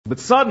But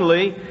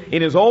suddenly,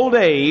 in his old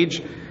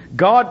age,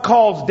 God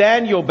calls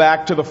Daniel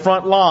back to the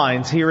front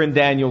lines here in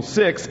Daniel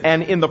 6,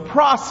 and in the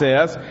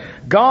process,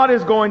 God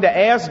is going to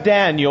ask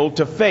Daniel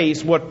to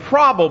face what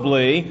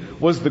probably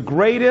was the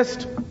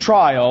greatest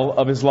trial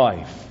of his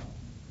life.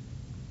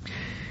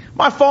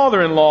 My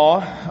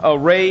father-in-law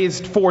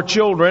raised 4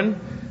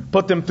 children,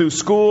 put them through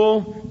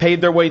school,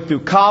 paid their way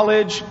through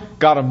college,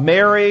 got them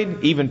married,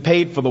 even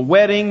paid for the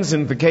weddings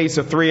in the case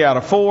of 3 out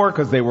of 4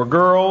 because they were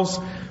girls.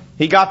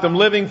 He got them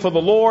living for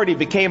the Lord. He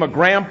became a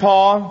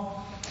grandpa.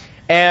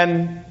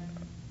 And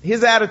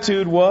his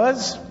attitude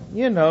was,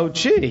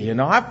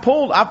 I've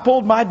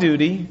pulled my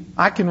duty.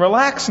 I can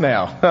relax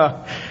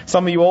now.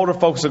 Some of you older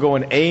folks are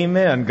going,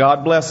 amen.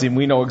 God bless him.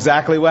 We know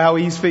exactly how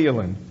he's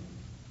feeling.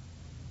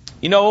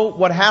 You know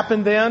what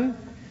happened then?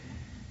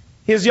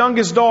 His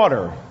youngest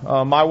daughter,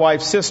 my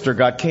wife's sister,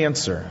 got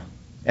cancer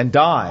and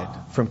died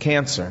from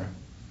cancer.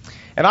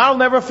 And I'll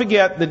never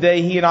forget the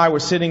day he and I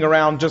were sitting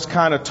around just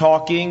kind of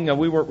talking.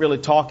 We weren't really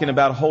talking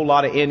about a whole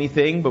lot of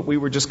anything, but we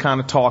were just kind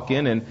of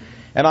talking.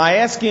 And I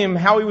asked him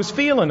how he was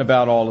feeling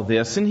about all of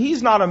this. And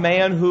he's not a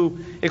man who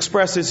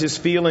expresses his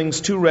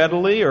feelings too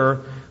readily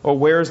or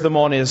wears them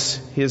on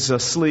his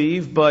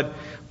sleeve. But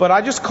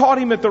I just caught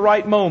him at the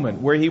right moment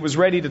where he was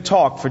ready to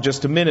talk for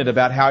just a minute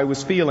about how he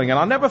was feeling. And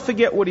I'll never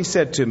forget what he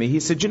said to me.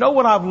 He said, you know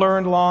what I've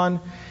learned, Lon?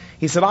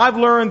 He said, I've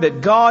learned that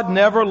God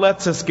never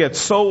lets us get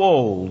so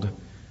old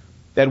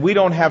that we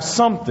don't have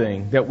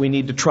something that we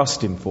need to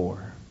trust him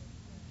for.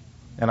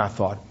 And I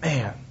thought,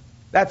 man,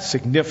 that's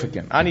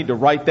significant. I need to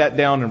write that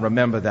down and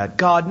remember that.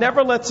 God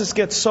never lets us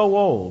get so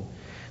old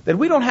that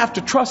we don't have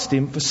to trust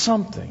him for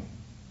something.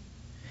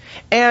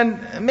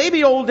 And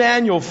maybe old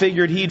Daniel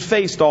figured he'd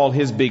faced all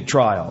his big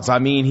trials. I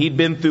mean, he'd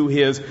been through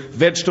his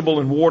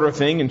vegetable and water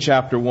thing in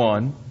chapter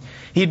 1.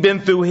 He'd been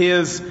through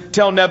his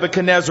tell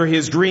Nebuchadnezzar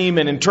his dream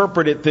and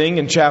interpret it thing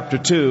in chapter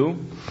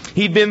 2.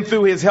 He'd been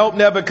through his help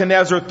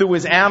Nebuchadnezzar through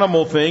his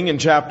animal thing in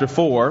chapter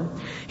 4.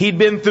 He'd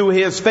been through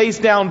his face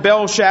down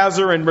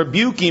Belshazzar and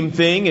rebuke him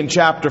thing in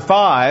chapter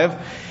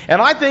 5.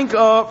 And I think,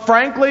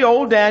 frankly,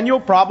 old Daniel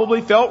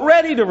probably felt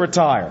ready to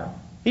retire.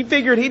 He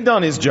figured he'd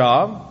done his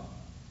job.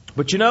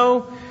 But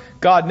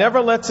God never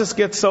lets us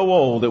get so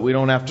old that we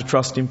don't have to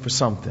trust him for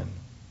something.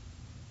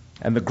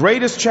 And the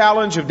greatest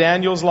challenge of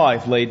Daniel's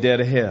life lay dead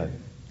ahead,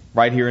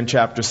 right here in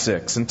chapter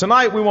 6. And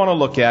tonight we want to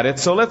look at it.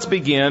 So let's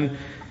begin.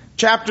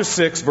 Chapter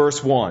 6,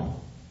 verse 1.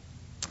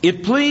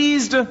 It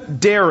pleased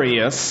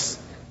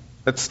Darius.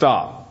 Let's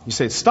stop. You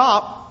say,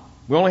 stop?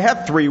 We only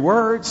had 3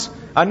 words.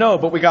 I know,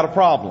 but we got a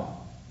problem.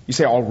 You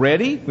say,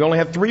 already? We only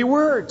had 3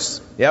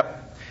 words.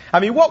 Yep. I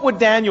mean, what would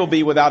Daniel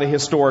be without a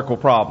historical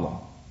problem?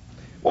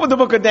 What would the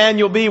book of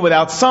Daniel be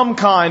without some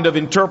kind of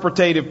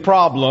interpretative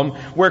problem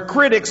where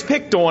critics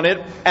picked on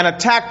it and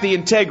attacked the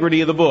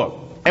integrity of the book?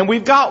 And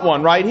we've got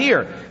one right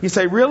here. You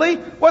say, really?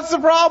 What's the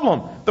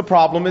problem? The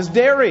problem is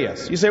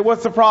Darius. You say,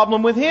 what's the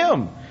problem with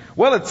him?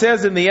 Well, it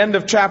says in the end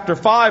of chapter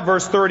 5,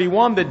 verse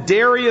 31, that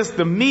Darius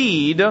the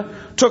Mede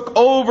took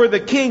over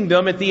the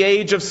kingdom at the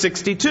age of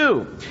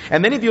 62.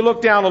 And then if you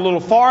look down a little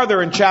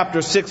farther in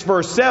chapter 6,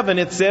 verse 7,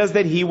 it says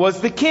that he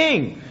was the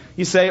king.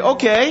 You say,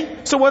 okay,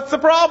 so what's the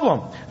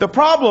problem? The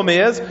problem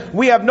is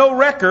we have no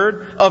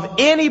record of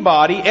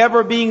anybody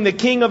ever being the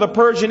king of the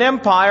Persian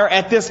Empire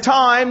at this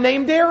time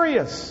named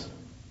Darius.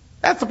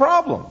 That's the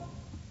problem.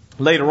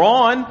 Later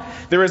on,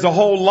 there is a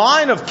whole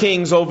line of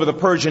kings over the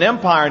Persian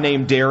Empire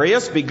named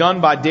Darius, begun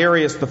by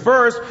Darius the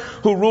First,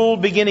 who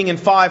ruled beginning in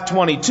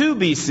 522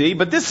 BC.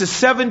 But this is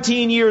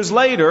 17 years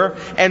later,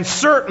 and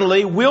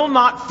certainly will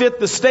not fit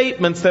the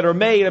statements that are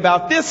made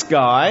about this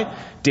guy,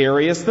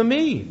 Darius the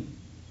Mede.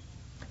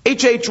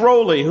 H.H.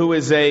 Rowley, who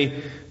is a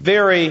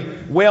very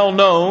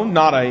well-known,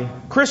 not a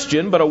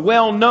Christian, but a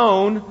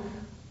well-known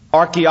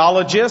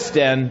archaeologist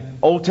and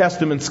Old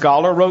Testament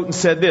scholar, wrote and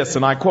said this,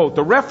 and I quote,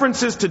 "The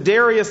references to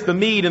Darius the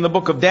Mede in the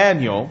book of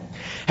Daniel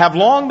have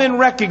long been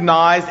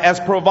recognized as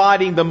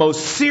providing the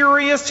most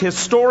serious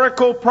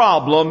historical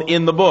problem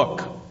in the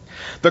book.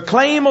 The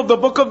claim of the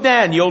book of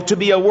Daniel to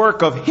be a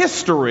work of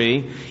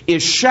history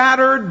is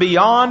shattered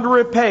beyond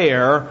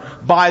repair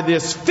by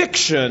this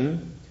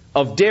fiction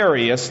of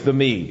Darius the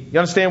Mede." You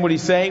understand what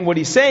he's saying? What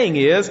he's saying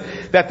is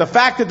that the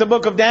fact that the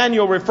book of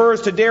Daniel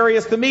refers to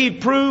Darius the Mede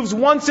proves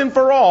once and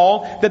for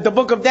all that the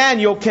book of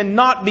Daniel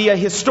cannot be a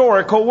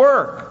historical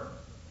work.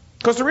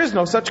 Because there is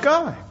no such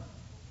guy.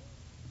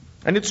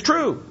 And it's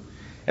true.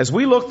 As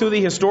we look through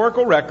the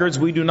historical records,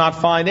 we do not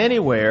find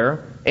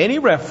anywhere any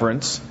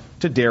reference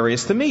to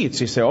Darius the Mede.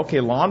 So you say, okay,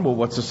 Lon, well,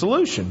 what's the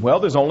solution? Well,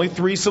 there's only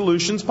 3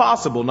 solutions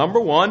possible. Number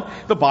 1,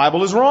 the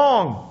Bible is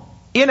wrong,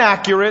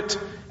 inaccurate,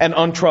 and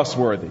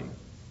untrustworthy.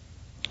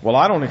 Well,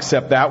 I don't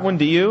accept that one,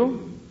 do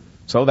you?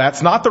 So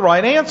that's not the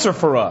right answer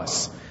for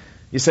us.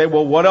 You say,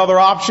 well, what other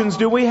options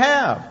do we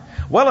have?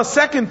 Well, a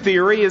second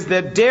theory is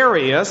that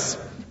Darius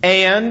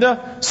and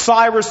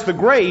Cyrus the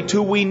Great,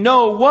 who we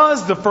know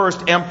was the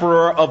first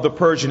emperor of the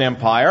Persian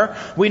Empire,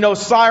 we know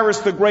Cyrus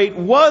the Great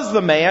was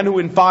the man who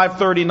in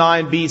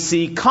 539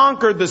 BC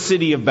conquered the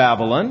city of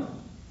Babylon,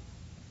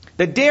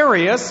 that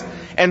Darius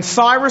and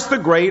Cyrus the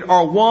Great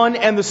are one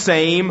and the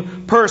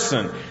same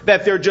person,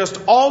 that they're just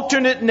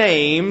alternate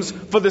names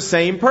for the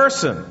same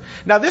person.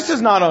 Now, this is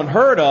not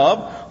unheard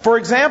of. For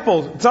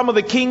example, some of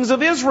the kings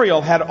of Israel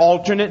had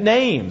alternate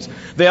names.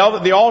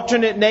 The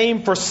alternate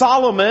name for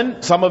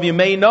Solomon, some of you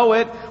may know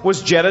it,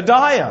 was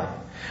Jedediah.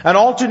 An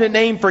alternate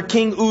name for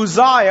King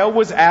Uzziah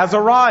was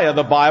Azariah.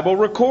 The Bible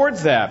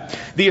records that.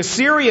 The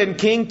Assyrian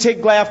king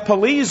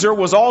Tiglath-Pileser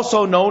was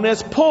also known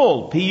as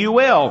Pul,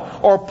 P-U-L,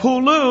 or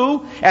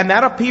Pulu, and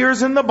that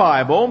appears in the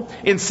Bible.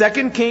 In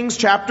 2 Kings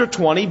chapter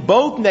 20,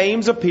 both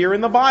names appear in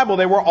the Bible.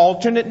 They were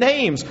alternate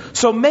names.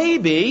 So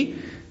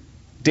maybe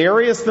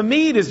Darius the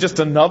Mede is just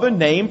another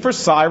name for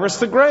Cyrus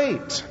the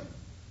Great.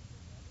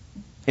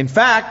 In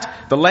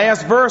fact, the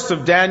last verse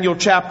of Daniel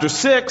chapter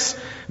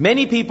 6,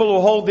 many people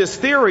who hold this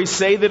theory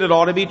say that it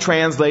ought to be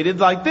translated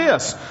like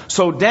this.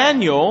 So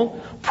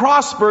Daniel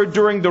prospered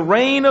during the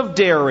reign of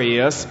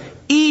Darius,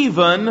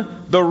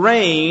 even the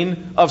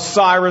reign of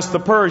Cyrus the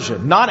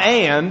Persian. Not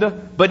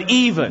and, but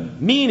even,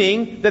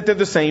 meaning that they're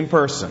the same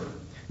person.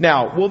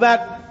 Now, will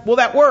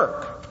that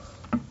work?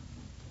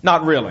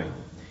 Not really.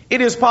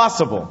 It is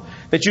possible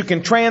that you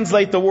can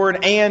translate the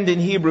word and in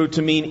Hebrew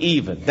to mean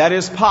even. That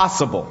is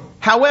possible.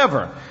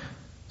 However,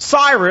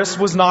 Cyrus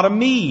was not a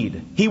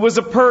Mede. He was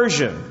a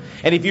Persian.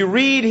 And if you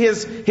read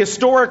his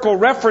historical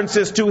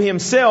references to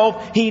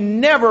himself, he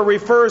never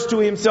refers to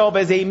himself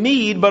as a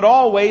Mede, but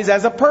always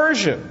as a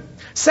Persian.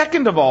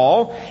 Second of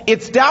all,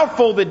 it's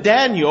doubtful that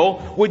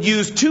Daniel would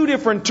use two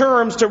different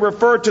terms to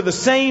refer to the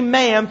same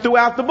man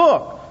throughout the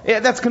book.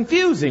 That's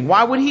confusing.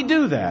 Why would he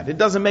do that? It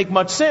doesn't make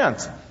much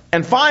sense.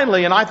 And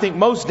finally, and I think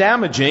most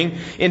damaging,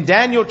 in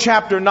Daniel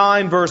chapter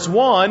 9 verse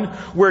 1,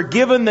 we're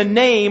given the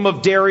name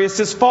of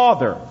Darius'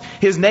 father.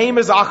 His name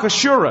is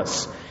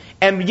Ahasuerus.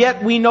 And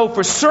yet we know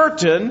for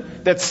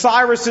certain that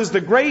Cyrus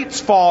the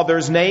Great's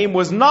father's name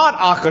was not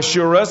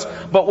Ahasuerus,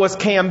 but was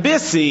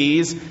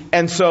Cambyses.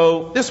 And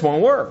so this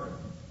won't work.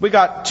 We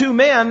got two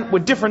men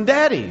with different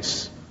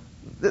daddies.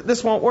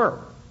 This won't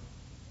work.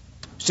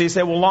 So you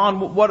say, well,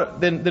 Lon,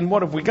 then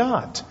what have we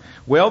got?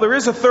 Well, there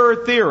is a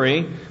third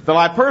theory that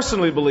I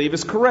personally believe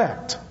is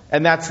correct.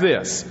 And that's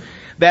this.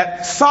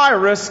 That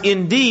Cyrus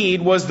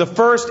indeed was the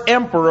first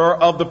emperor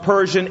of the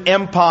Persian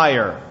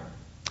Empire.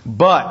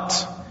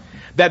 But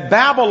that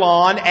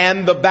Babylon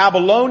and the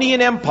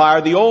Babylonian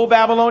Empire, the old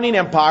Babylonian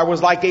Empire,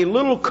 was like a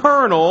little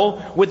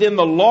kernel within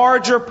the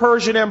larger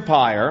Persian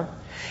Empire.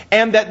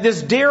 And that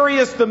this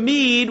Darius the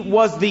Mede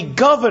was the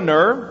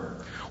governor,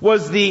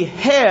 was the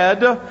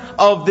head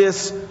of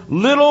this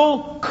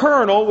little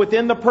kernel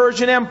within the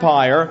Persian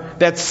Empire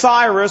that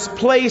Cyrus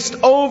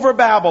placed over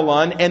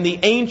Babylon and the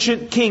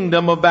ancient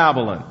kingdom of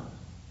Babylon.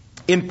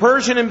 In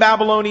Persian and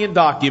Babylonian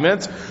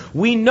documents,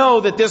 we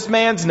know that this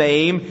man's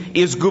name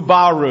is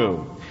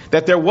Gubaru.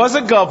 That there was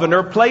a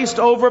governor placed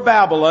over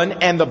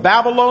Babylon and the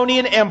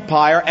Babylonian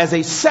Empire as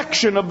a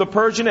section of the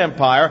Persian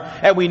Empire,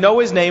 and we know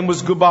his name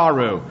was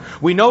Gubaru.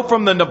 We know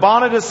from the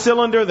Nabonidus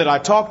cylinder that I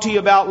talked to you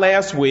about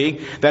last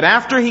week that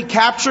after he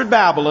captured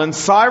Babylon,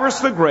 Cyrus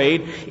the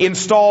Great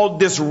installed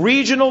this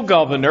regional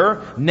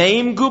governor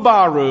named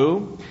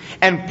Gubaru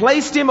and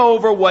placed him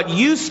over what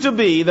used to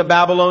be the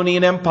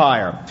Babylonian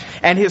Empire.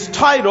 And his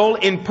title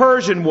in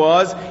Persian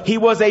was, he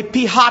was a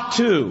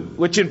Pihatu,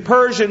 which in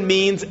Persian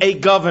means a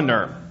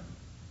governor.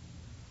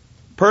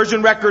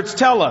 Persian records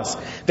tell us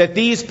that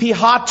these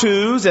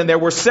Pihatus, and there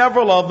were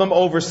several of them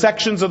over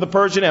sections of the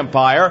Persian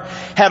Empire,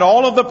 had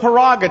all of the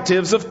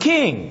prerogatives of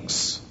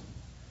kings.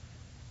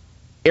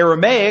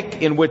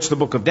 Aramaic, in which the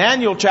book of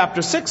Daniel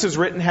chapter 6 is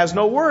written, has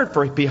no word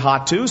for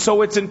Pihatu,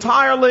 so it's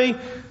entirely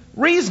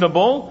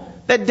reasonable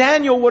that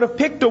Daniel would have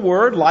picked a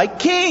word like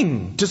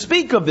king to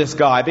speak of this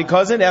guy,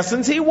 because in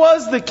essence he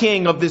was the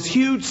king of this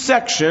huge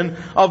section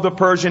of the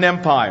Persian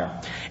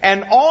Empire.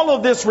 And all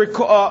of this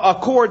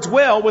accords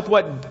well with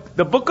what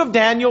the book of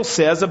Daniel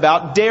says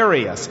about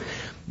Darius.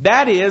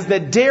 That is,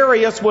 that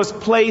Darius was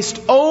placed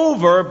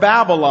over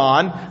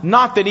Babylon,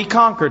 not that he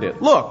conquered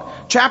it. Look,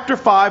 chapter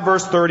 5,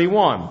 verse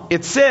 31.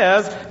 It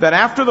says that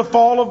after the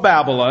fall of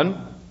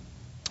Babylon,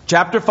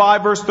 chapter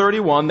 5, verse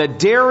 31, that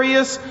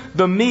Darius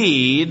the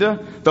Mede,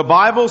 the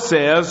Bible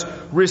says,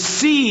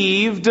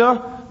 received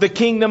the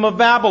kingdom of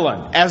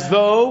Babylon, as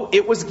though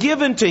it was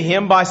given to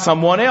him by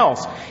someone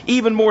else.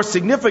 Even more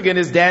significant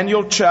is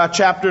Daniel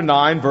chapter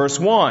 9, verse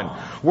 1,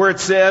 where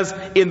it says,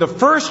 in the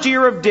first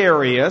year of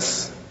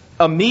Darius,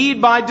 a Mede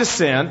by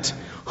descent,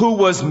 who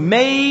was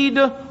made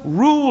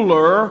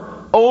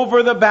ruler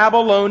over the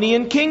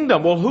Babylonian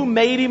kingdom. Well, who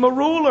made him a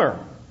ruler?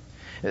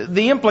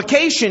 The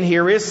implication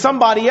here is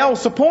somebody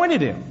else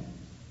appointed him,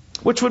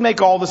 which would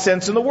make all the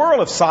sense in the world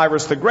if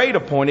Cyrus the Great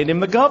appointed him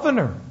the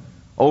governor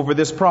over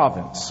this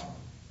province.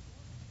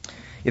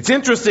 It's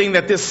interesting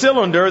that this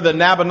cylinder, the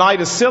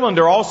Nabonidus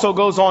cylinder, also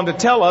goes on to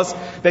tell us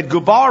that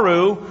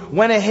Gubaru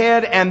went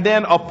ahead and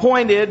then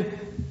appointed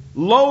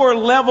lower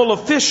level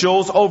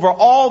officials over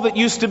all that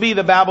used to be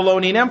the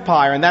Babylonian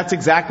Empire. And that's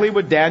exactly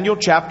what Daniel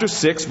chapter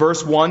 6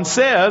 verse 1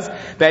 says,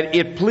 that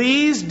it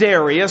pleased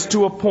Darius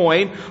to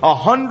appoint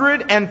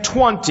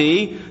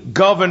 120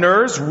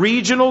 governors,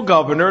 regional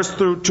governors,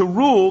 to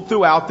rule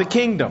throughout the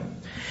kingdom.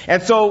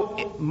 And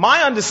so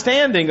my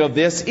understanding of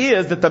this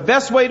is that the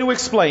best way to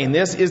explain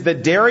this is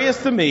that Darius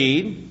the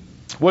Mede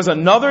was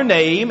another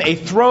name, a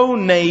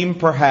throne name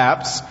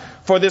perhaps,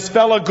 for this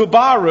fellow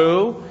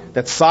Gubaru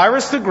that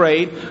Cyrus the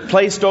Great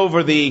placed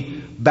over the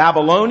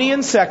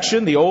Babylonian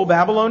section, the old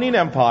Babylonian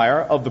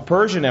Empire, of the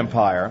Persian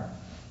Empire,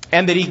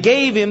 and that he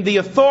gave him the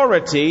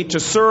authority to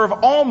serve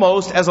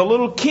almost as a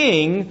little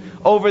king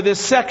over this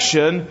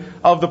section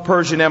of the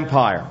Persian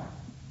Empire.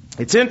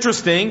 It's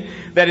interesting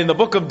that in the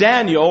book of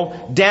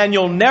Daniel,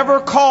 Daniel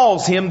never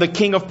calls him the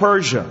king of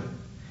Persia.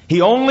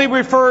 He only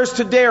refers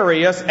to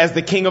Darius as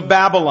the king of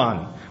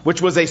Babylon,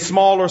 which was a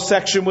smaller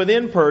section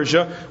within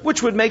Persia,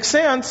 which would make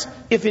sense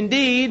if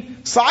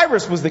indeed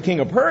Cyrus was the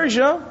king of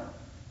Persia.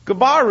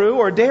 Gubaru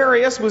or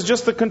Darius was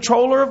just the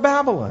controller of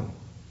Babylon.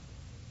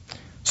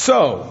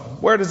 So,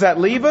 where does that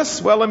leave us?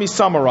 Well, let me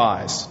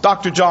summarize.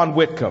 Dr. John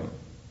Whitcomb.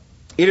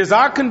 It is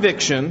our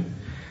conviction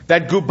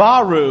that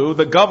Gubaru,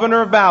 the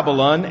governor of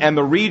Babylon and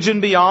the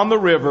region beyond the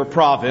river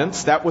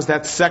province, that was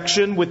that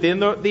section within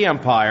the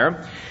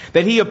empire,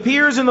 that he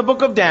appears in the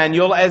book of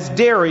Daniel as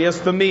Darius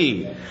the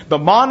Mede, the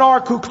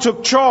monarch who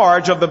took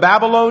charge of the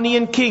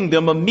Babylonian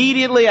kingdom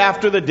immediately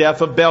after the death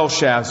of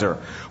Belshazzar.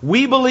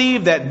 We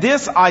believe that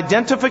this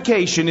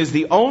identification is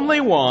the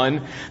only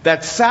one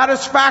that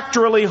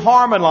satisfactorily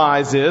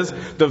harmonizes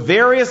the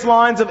various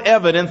lines of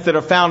evidence that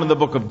are found in the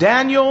book of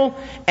Daniel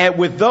and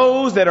with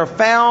those that are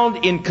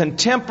found in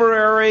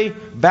contemporary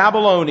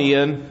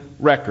Babylonian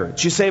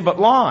records. You say, but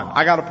Lon,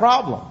 I got a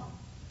problem.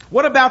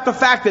 What about the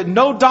fact that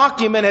no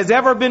document has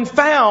ever been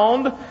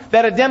found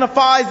that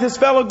identifies this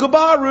fellow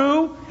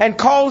Gubaru and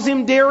calls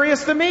him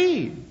Darius the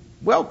Mede?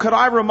 Well, could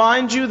I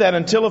remind you that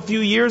until a few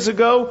years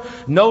ago,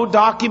 no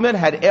document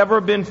had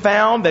ever been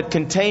found that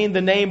contained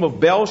the name of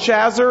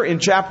Belshazzar in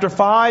chapter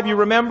 5, you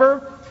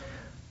remember?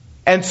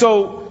 And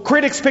so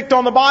critics picked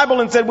on the Bible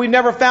and said, we've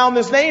never found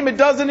this name. It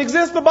doesn't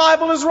exist. The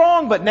Bible is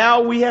wrong. But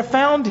now we have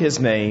found his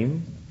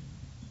name.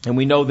 And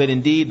we know that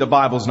indeed the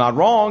Bible's not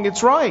wrong.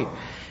 It's right.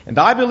 And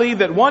I believe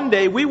that one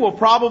day we will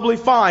probably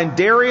find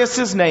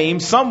Darius's name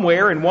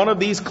somewhere in one of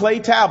these clay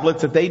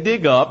tablets that they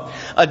dig up,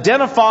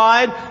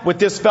 identified with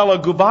this fellow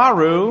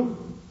Gubaru.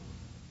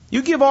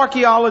 You give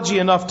archaeology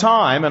enough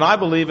time, and I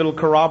believe it'll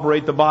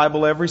corroborate the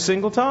Bible every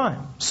single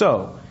time.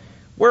 So,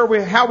 how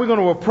are we going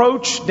to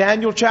approach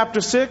Daniel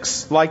chapter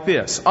 6? Like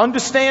this.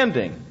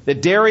 Understanding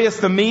that Darius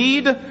the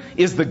Mede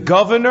is the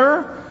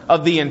governor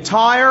of the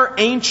entire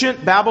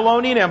ancient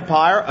Babylonian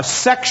Empire, a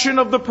section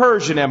of the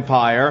Persian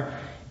Empire,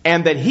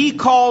 and that he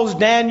calls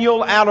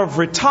Daniel out of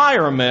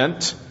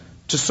retirement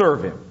to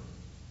serve him.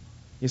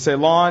 You say,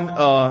 Lon,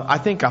 I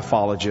think I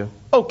followed you.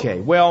 Okay,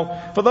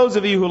 well, for those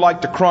of you who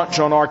like to crunch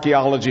on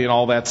archaeology and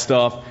all that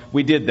stuff,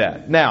 we did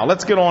that. Now,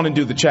 let's get on and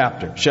do the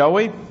chapter, shall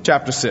we?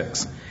 Chapter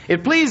 6.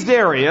 It pleased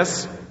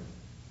Darius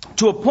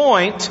to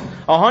appoint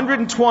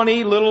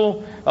 120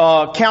 little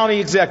county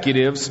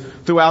executives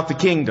throughout the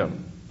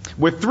kingdom,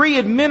 with 3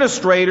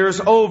 administrators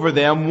over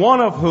them,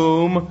 one of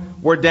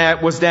whom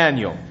was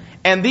Daniel.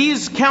 And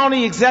these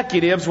county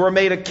executives were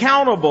made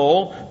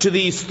accountable to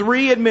these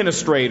 3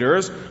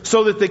 administrators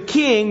so that the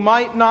king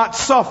might not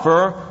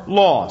suffer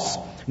loss.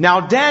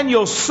 Now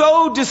Daniel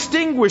so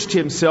distinguished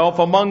himself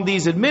among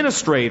these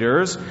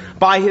administrators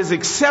by his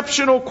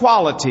exceptional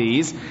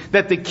qualities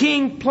that the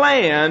king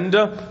planned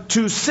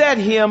to set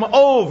him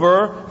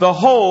over the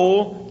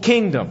whole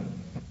kingdom.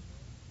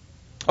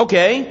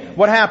 Okay,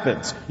 what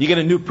happens? You get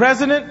a new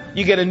president,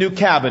 you get a new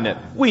cabinet.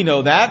 We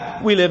know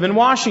that. We live in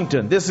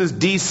Washington. This is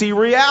D.C.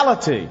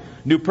 reality.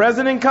 New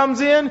president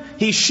comes in,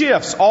 he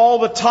shifts all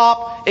the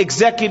top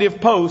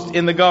executive posts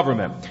in the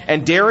government.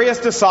 And Darius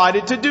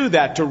decided to do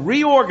that, to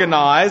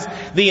reorganize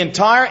the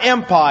entire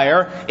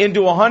empire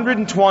into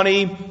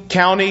 120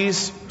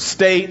 counties,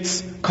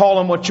 states, call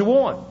them what you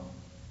want.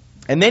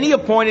 And then he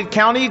appointed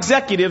county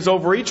executives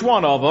over each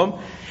one of them.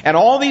 And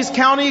all these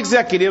county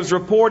executives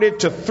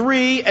reported to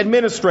 3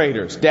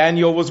 administrators.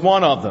 Daniel was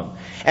one of them.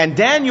 And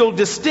Daniel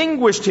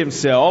distinguished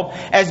himself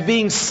as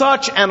being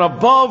such an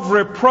above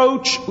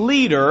reproach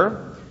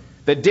leader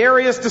that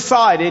Darius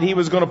decided he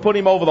was going to put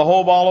him over the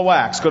whole ball of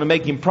wax, going to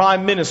make him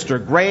prime minister,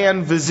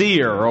 grand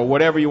vizier, or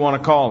whatever you want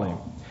to call him.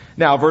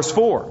 Now, verse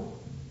 4.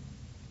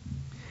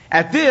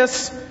 At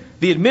this,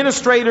 the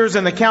administrators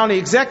and the county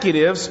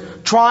executives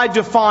tried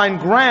to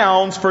find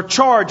grounds for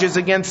charges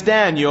against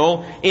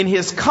Daniel in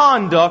his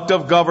conduct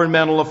of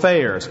governmental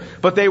affairs,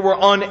 but they were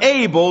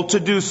unable to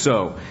do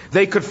so.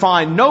 They could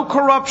find no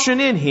corruption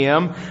in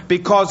him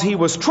because he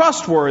was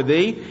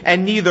trustworthy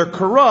and neither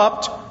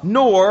corrupt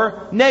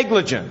nor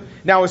negligent.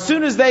 Now, as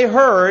soon as they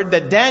heard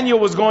that Daniel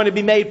was going to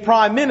be made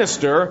prime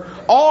minister,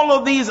 all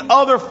of these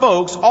other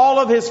folks, all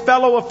of his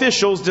fellow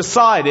officials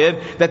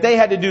decided that they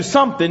had to do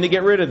something to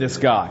get rid of this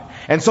guy.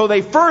 And so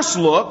they first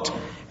looked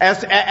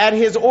at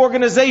his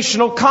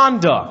organizational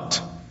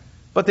conduct.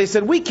 But they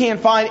said, we can't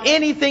find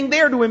anything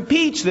there to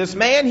impeach this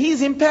man.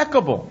 He's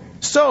impeccable.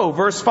 So,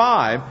 verse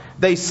 5,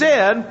 they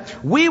said,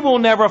 we will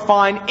never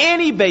find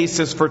any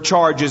basis for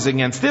charges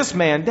against this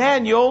man,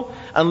 Daniel,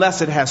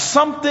 unless it has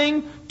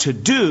something to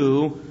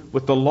do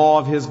with the law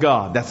of his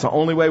God. That's the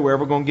only way we're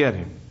ever going to get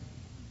him.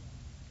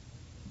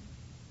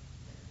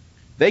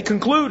 They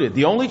concluded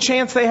the only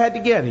chance they had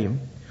to get him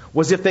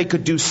was if they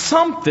could do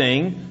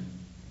something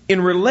in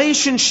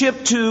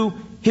relationship to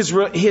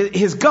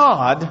his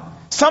God,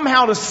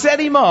 somehow to set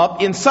him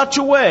up in such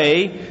a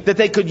way that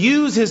they could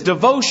use his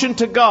devotion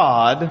to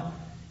God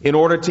in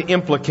order to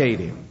implicate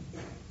him.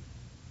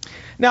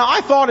 Now,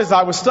 I thought as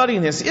I was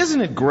studying this,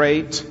 isn't it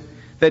great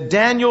that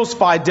Daniel's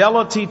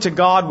fidelity to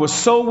God was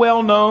so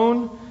well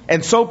known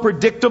and so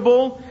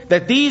predictable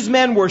that these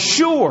men were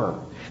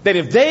sure that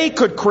if they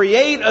could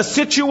create a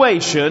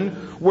situation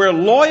where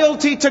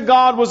loyalty to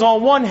God was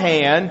on one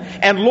hand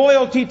and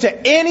loyalty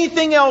to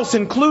anything else,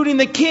 including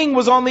the king,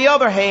 was on the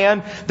other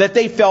hand, that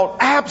they felt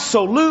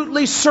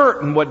absolutely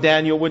certain what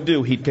Daniel would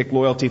do. He'd pick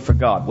loyalty for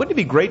God. Wouldn't it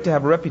be great to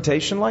have a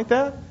reputation like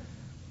that?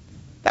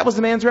 That was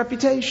the man's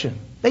reputation.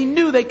 They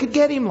knew they could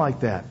get him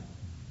like that.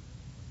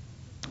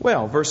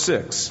 Well, verse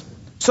 6.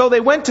 So they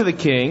went to the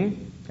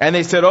king and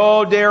they said,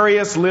 "Oh,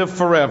 Darius, live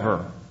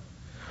forever.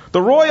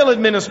 The royal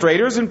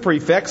administrators and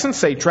prefects and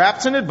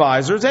satraps and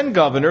advisors and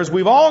governors,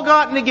 we've all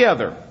gotten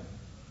together.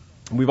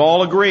 We've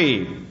all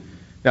agreed."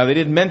 Now, they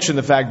didn't mention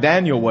the fact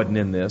Daniel wasn't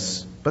in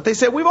this, but they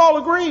said, we've all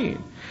agreed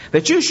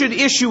that you should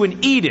issue an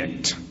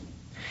edict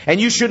and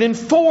you should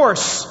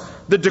enforce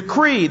the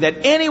decree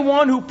that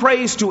anyone who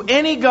prays to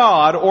any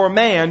god or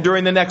man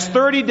during the next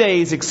 30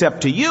 days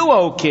except to you,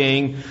 O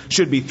king,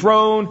 should be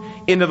thrown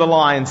into the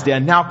lion's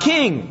den. Now,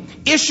 king,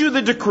 issue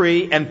the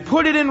decree and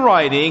put it in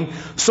writing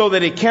so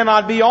that it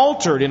cannot be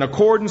altered in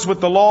accordance with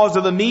the laws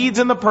of the Medes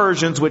and the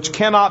Persians, which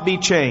cannot be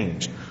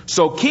changed.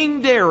 So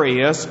King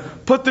Darius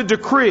put the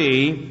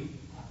decree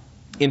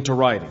into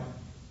writing.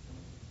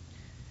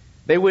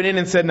 They went in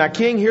and said, "Now,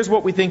 king, here's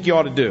what we think you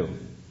ought to do.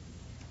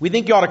 We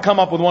think you ought to come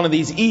up with one of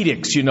these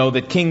edicts,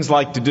 that kings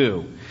like to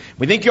do.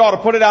 We think you ought to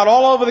put it out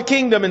all over the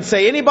kingdom and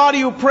say, anybody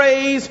who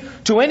prays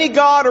to any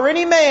god or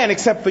any man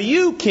except for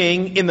you,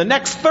 king, in the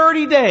next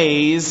 30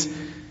 days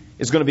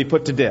is going to be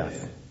put to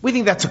death. We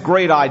think that's a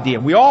great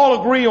idea. We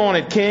all agree on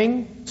it,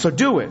 king, so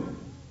do it."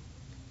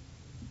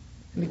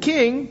 And the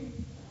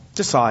king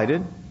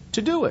decided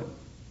to do it.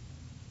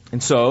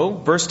 And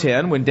so, verse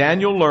 10, when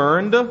Daniel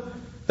learned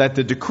that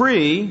the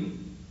decree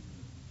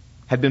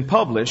had been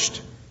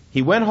published,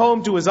 he went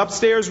home to his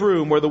upstairs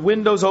room where the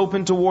windows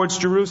opened towards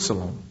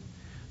Jerusalem.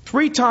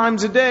 3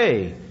 times a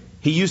day,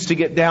 he used to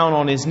get down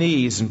on his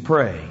knees and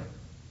pray,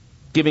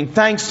 giving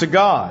thanks to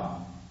God.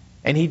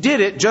 And he did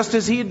it just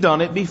as he had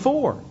done it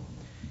before.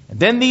 And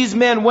then these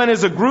men went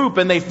as a group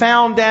and they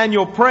found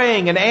Daniel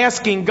praying and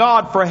asking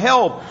God for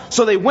help.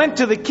 So they went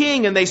to the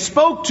king and they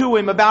spoke to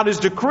him about his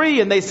decree.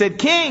 And they said,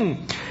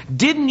 "King,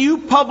 didn't you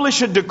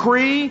publish a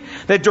decree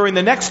that during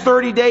the next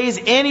 30 days,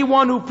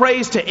 anyone who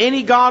prays to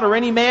any god or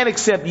any man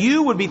except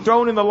you would be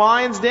thrown in the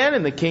lion's den?"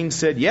 And the king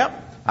said,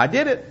 "Yep, I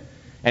did it.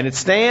 And it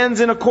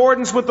stands in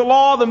accordance with the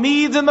law of the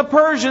Medes and the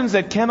Persians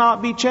that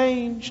cannot be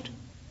changed."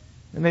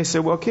 And they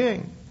said, "Well,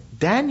 king,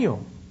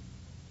 Daniel,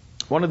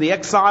 one of the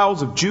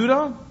exiles of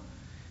Judah,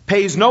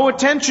 pays no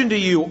attention to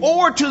you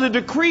or to the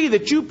decree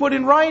that you put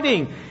in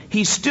writing.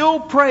 He still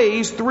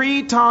prays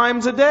 3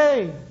 times a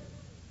day."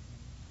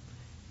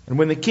 And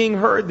when the king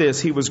heard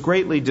this, he was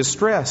greatly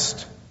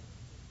distressed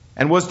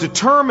and was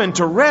determined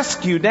to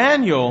rescue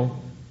Daniel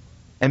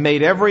and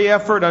made every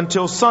effort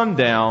until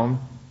sundown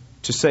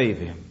to save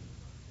him.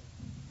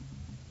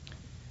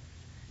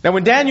 Now,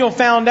 when Daniel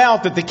found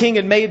out that the king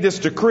had made this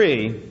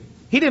decree,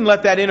 he didn't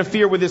let that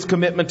interfere with his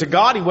commitment to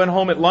God. He went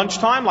home at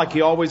lunchtime like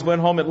he always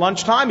went home at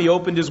lunchtime. He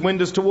opened his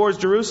windows towards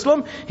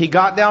Jerusalem. He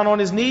got down on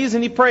his knees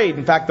and he prayed.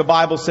 In fact, the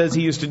Bible says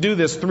he used to do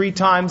this 3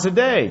 times a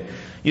day.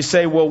 You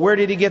say, well, where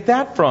did he get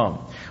that from?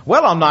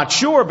 Well, I'm not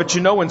sure, but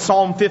in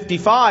Psalm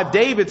 55,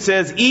 David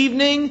says,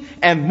 "Evening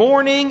and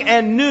morning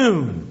and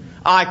noon,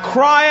 I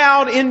cry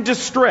out in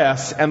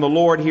distress, and the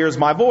Lord hears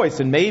my voice."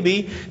 And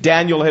maybe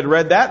Daniel had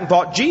read that and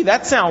thought, gee,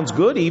 that sounds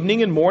good.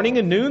 Evening and morning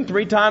and noon,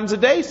 3 times a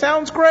day,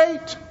 sounds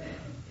great.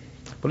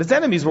 But his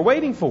enemies were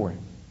waiting for him.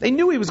 They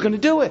knew he was going to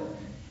do it.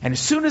 And as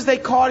soon as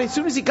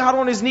he got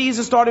on his knees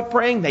and started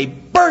praying, they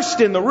burst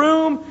in the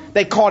room.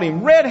 They caught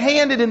him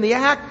red-handed in the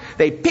act.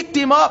 They picked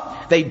him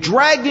up. They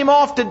dragged him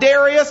off to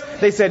Darius.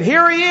 They said,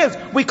 "Here he is.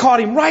 We caught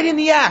him right in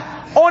the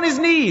act, on his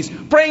knees,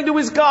 praying to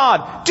his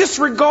God,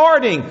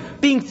 disregarding,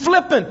 being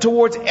flippant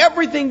towards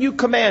everything you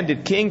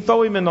commanded. King,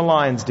 throw him in the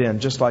lion's den,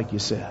 just like you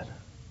said."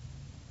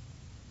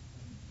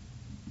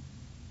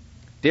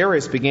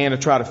 Darius began to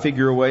try to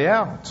figure a way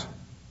out.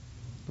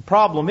 The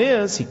problem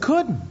is, he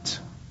couldn't.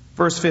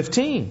 Verse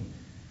 15.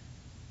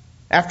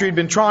 After he'd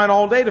been trying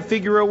all day to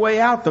figure a way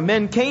out, the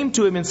men came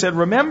to him and said,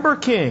 "Remember,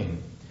 king,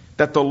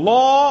 that the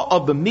law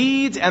of the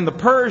Medes and the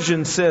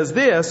Persians says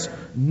this: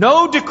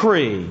 no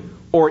decree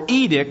or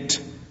edict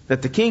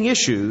that the king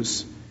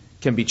issues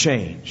can be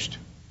changed.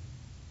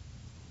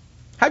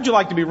 How'd you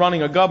like to be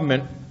running a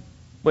government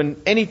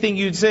when anything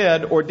you'd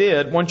said or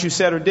did, once you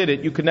said or did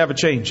it, you could never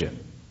change it?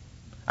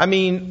 I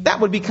mean, that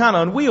would be kind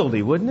of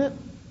unwieldy, wouldn't it?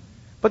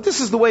 But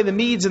this is the way the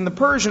Medes and the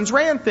Persians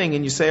ran things,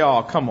 and you say,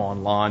 oh, come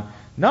on, Lon.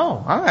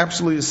 No, I'm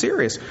absolutely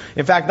serious.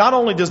 In fact, not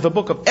only does the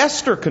book of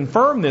Esther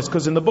confirm this,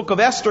 because in the book of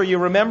Esther, you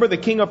remember the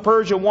king of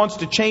Persia wants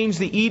to change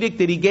the edict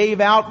that he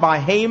gave out by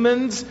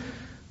Haman's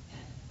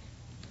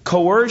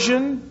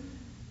coercion,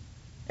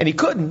 and he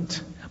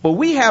couldn't. But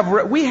we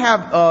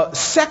have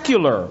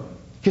secular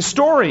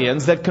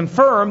historians that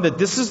confirm that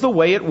this is the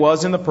way it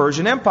was in the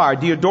Persian Empire.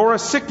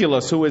 Diodorus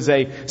Siculus, who is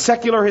a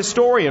secular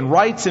historian,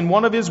 writes in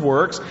one of his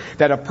works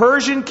that a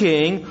Persian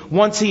king,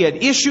 once he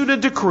had issued a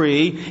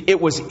decree, it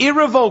was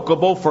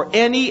irrevocable for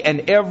any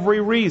and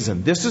every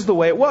reason. This is the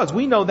way it was.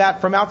 We know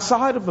that from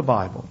outside of the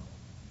Bible.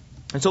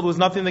 And so there was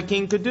nothing the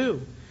king could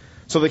do.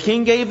 So the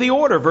king gave the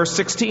order, verse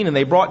 16, and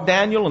they brought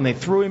Daniel and they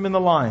threw him in the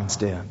lion's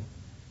den.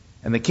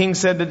 And the king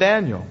said to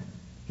Daniel,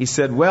 he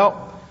said,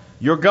 well,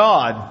 your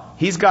God,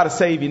 He's got to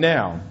save you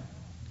now.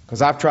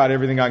 Because I've tried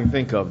everything I can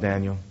think of,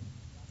 Daniel.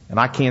 And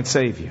I can't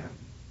save you.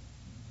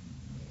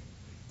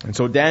 And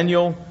so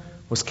Daniel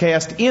was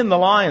cast in the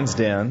lion's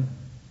den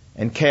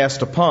and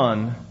cast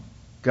upon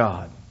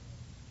God.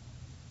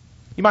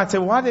 You might say,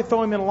 well, why did they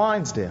throw him in a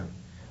lion's den?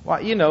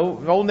 Well, you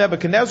know, old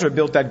Nebuchadnezzar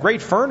built that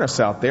great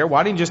furnace out there.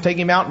 Why didn't you just take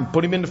him out and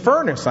put him in the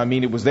furnace? I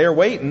mean, it was there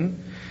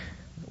waiting.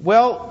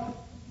 Well,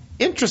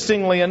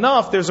 interestingly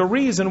enough, there's a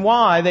reason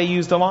why they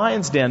used the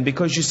lion's den.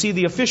 Because you see,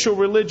 the official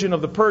religion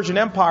of the Persian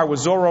Empire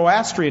was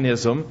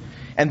Zoroastrianism.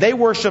 And they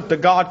worshipped a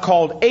god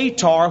called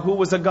Atar, who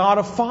was a god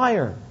of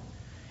fire.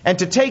 And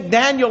to take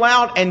Daniel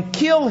out and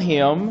kill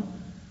him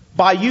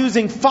by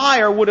using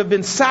fire would have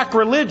been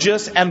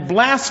sacrilegious and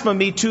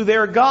blasphemy to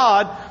their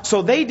God.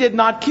 So they did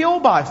not kill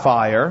by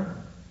fire.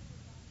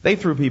 They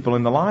threw people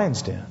in the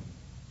lion's den.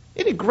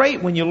 Isn't it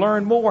great when you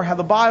learn more how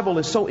the Bible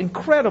is so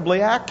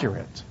incredibly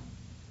accurate?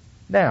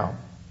 Now,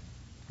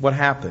 what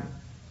happened?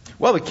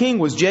 Well, the king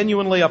was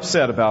genuinely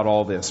upset about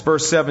all this.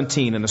 Verse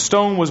 17, and a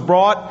stone was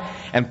brought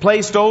and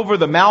placed over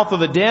the mouth of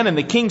the den, and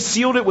the king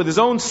sealed it with his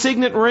own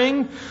signet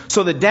ring,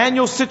 so that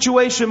Daniel's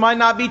situation might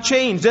not be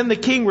changed. Then the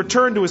king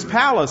returned to his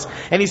palace,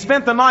 and he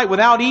spent the night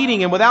without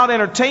eating and without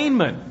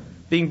entertainment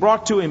being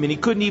brought to him, and he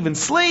couldn't even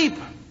sleep.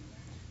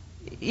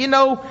 You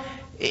know,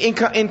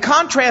 in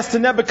contrast to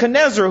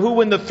Nebuchadnezzar, who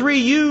when the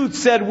three youths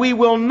said, we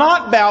will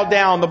not bow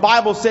down, the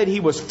Bible said he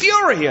was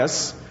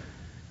furious.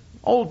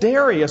 Old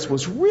Darius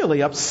was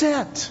really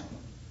upset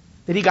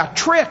that he got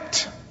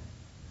tricked,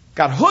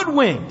 got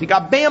hoodwinked, he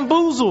got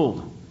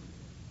bamboozled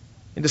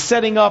into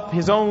setting up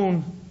his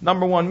own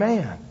number one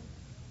man.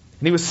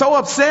 And he was so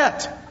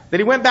upset that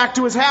he went back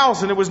to his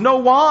house and there was no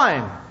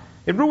wine.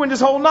 It ruined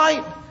his whole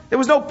night. There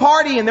was no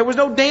partying, there was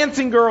no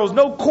dancing girls,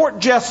 no court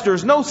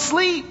jesters, no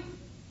sleep.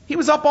 He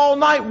was up all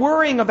night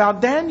worrying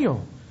about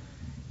Daniel.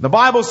 The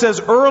Bible says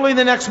early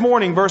the next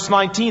morning, verse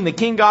 19, the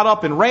king got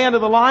up and ran to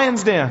the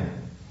lion's den.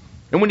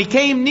 And when he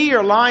came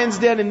near, lion's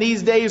den in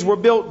these days were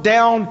built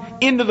down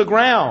into the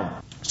ground,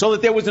 so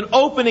that there was an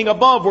opening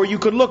above where you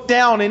could look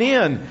down and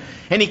in.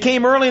 And he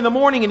came early in the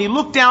morning and he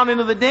looked down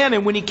into the den.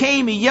 And when he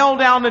came, he yelled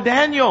down to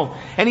Daniel.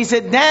 And he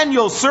said,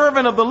 Daniel,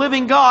 servant of the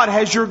living God,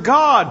 has your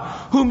God,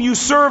 whom you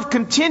serve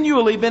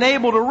continually, been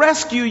able to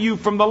rescue you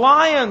from the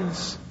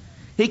lions?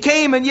 He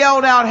came and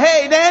yelled out,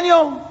 hey,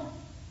 Daniel,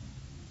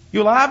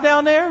 you alive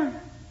down there?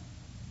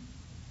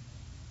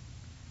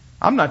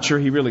 I'm not sure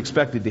he really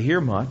expected to hear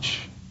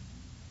much.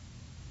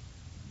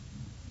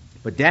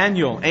 But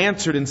Daniel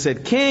answered and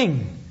said,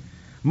 King,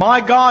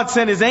 my God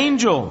sent His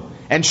angel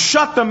and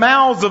shut the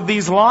mouths of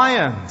these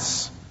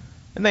lions.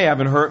 And they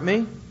haven't hurt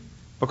me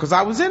because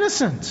I was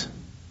innocent.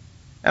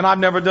 And I've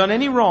never done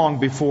any wrong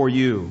before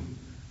you,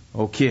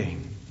 O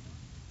King.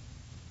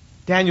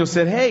 Daniel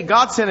said, hey,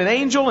 God sent an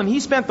angel and he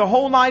spent the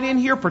whole night in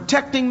here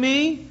protecting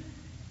me.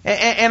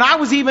 And I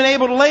was even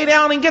able to lay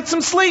down and get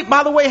some sleep.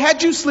 By the way,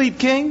 how'd you sleep,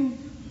 King?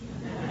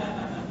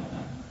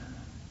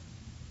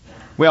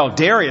 Well,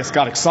 Darius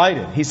got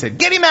excited. He said,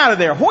 get him out of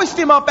there. Hoist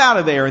him up out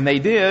of there. And they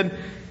did.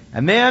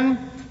 And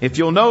then, if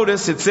you'll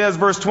notice, it says,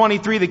 verse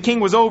 23, the king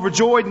was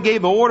overjoyed and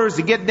gave the orders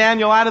to get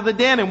Daniel out of the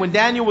den. And when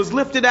Daniel was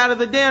lifted out of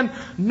the den,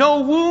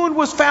 no wound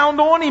was found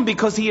on him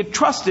because he had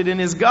trusted in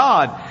his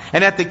God.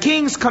 And at the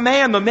king's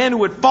command, the men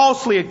who had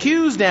falsely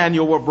accused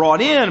Daniel were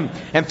brought in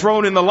and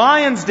thrown in the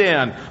lion's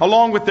den,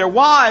 along with their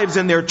wives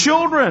and their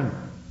children.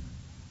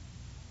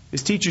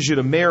 This teaches you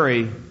to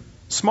marry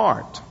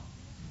smart.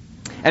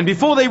 And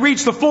before they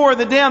reached the floor of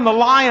the den, the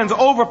lions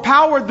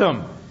overpowered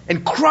them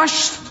and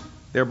crushed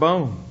their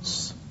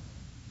bones.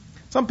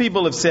 Some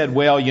people have said,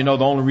 well, you know,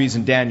 the only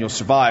reason Daniel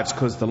survives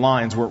because the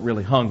lions weren't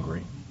really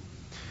hungry.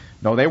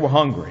 No, they were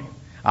hungry.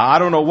 I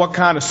don't know what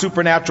kind of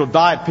supernatural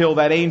diet pill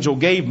that angel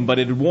gave them, but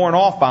it had worn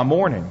off by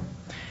morning.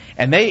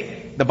 And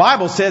the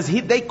Bible says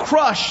they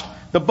crushed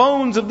the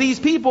bones of these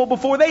people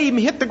before they even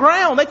hit the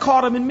ground. They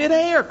caught them in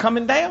midair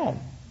coming down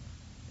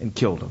and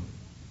killed them.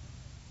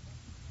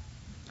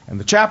 And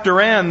the chapter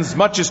ends,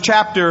 much as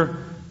chapter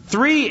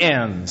 3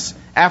 ends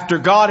after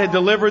God had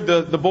delivered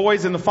the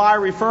boys in the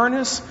fiery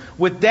furnace,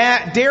 with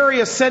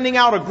Darius sending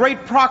out a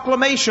great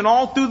proclamation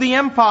all through the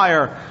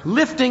empire,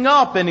 lifting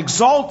up and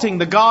exalting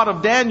the God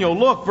of Daniel.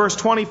 Look, verse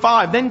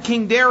 25. Then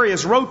King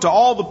Darius wrote to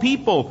all the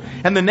people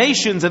and the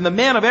nations and the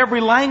men of every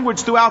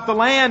language throughout the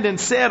land and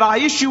said, I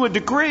issue a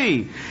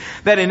decree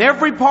that in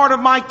every part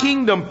of my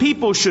kingdom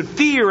people should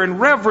fear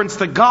and reverence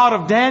the God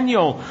of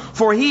Daniel,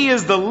 for he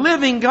is the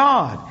living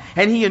God.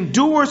 And he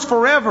endures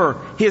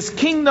forever. His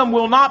kingdom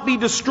will not be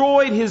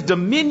destroyed. His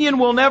dominion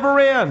will never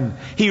end.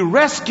 He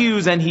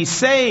rescues and he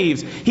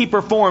saves. He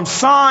performs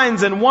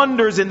signs and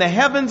wonders in the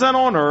heavens and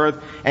on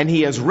earth. And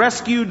he has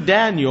rescued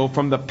Daniel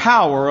from the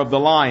power of the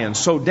lion.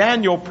 So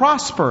Daniel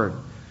prospered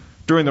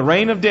during the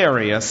reign of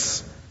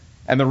Darius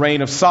and the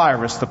reign of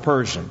Cyrus the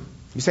Persian.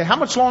 You say, how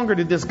much longer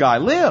did this guy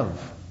live?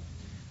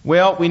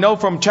 Well, we know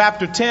from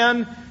chapter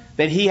 10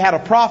 that he had a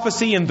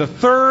prophecy in the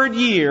 3rd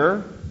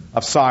year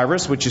of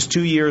Cyrus, which is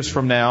 2 years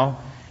from now.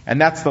 And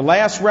that's the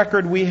last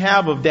record we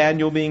have of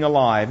Daniel being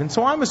alive. And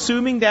so I'm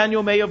assuming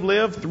Daniel may have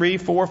lived 3,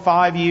 4,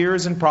 5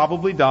 years and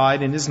probably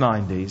died in his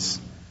 90s.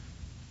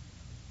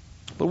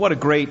 But what a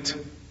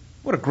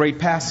great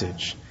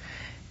passage.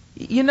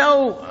 You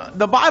know,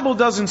 the Bible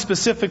doesn't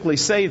specifically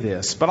say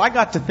this, but I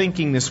got to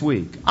thinking this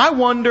week. I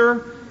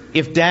wonder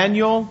if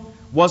Daniel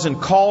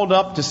wasn't called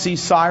up to see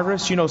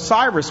Cyrus. You know,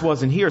 Cyrus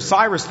wasn't here.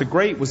 Cyrus the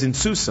Great was in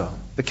Susa,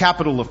 the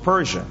capital of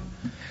Persia.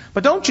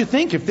 But don't you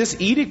think if this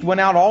edict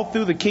went out all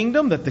through the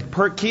kingdom, that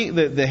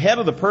the head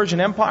of the Persian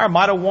Empire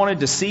might have wanted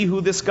to see who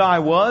this guy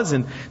was,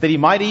 and that he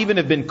might even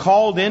have been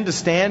called in to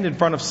stand in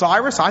front of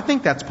Cyrus? I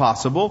think that's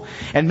possible.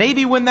 And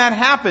maybe when that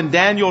happened,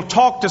 Daniel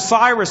talked to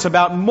Cyrus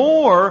about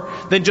more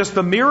than just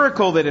the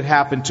miracle that had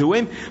happened to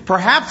him.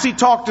 Perhaps he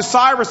talked to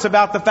Cyrus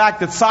about the fact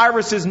that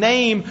Cyrus's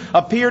name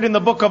appeared in the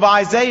book of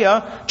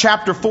Isaiah,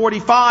 chapter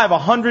 45,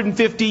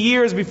 150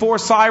 years before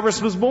Cyrus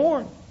was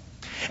born.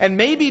 And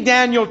maybe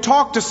Daniel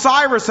talked to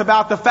Cyrus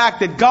about the fact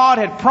that God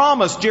had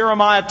promised,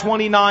 Jeremiah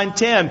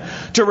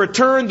 29:10, to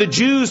return the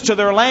Jews to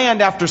their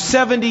land after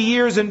 70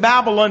 years in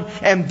Babylon.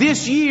 And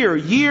this year,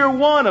 year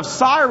 1 of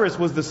Cyrus,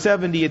 was the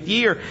 70th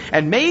year.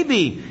 And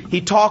maybe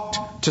he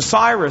talked to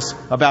Cyrus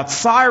about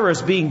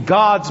Cyrus being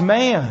God's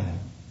man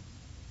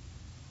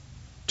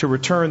to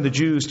return the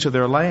Jews to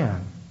their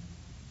land.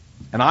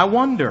 And I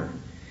wonder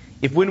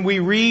if when we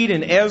read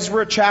in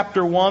Ezra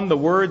chapter 1 the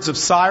words of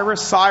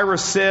Cyrus,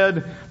 Cyrus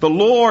said, the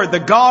Lord, the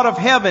God of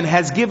heaven,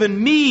 has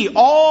given me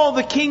all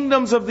the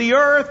kingdoms of the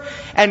earth,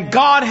 and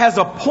God has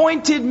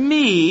appointed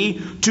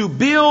me to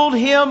build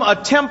him a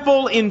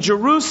temple in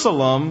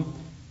Jerusalem.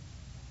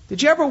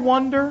 Did you ever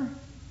wonder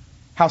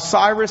how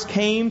Cyrus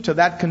came to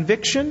that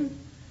conviction?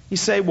 You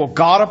say, well,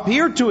 God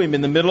appeared to him in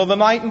the middle of the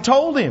night and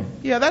told him.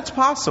 Yeah, that's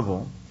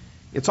possible.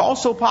 It's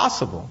also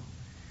possible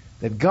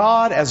that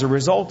God, as a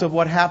result of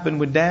what happened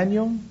with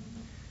Daniel,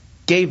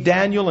 gave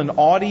Daniel an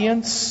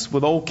audience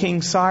with old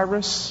King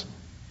Cyrus.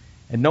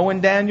 And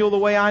knowing Daniel the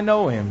way I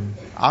know him,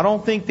 I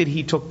don't think that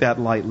he took that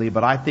lightly,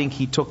 but I think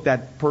he took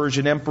that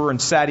Persian emperor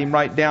and sat him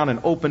right down and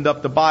opened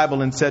up the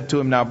Bible and said to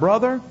him, now,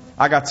 brother,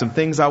 I got some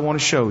things I want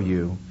to show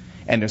you,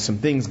 and there's some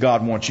things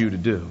God wants you to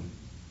do.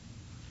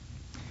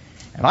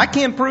 And I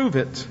can't prove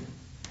it.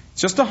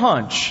 It's just a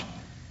hunch.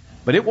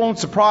 But it won't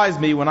surprise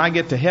me when I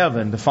get to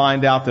heaven to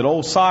find out that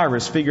old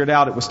Cyrus figured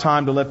out it was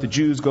time to let the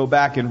Jews go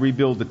back and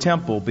rebuild the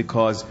temple,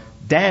 because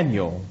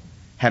Daniel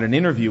had an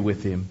interview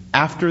with him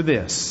after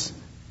this.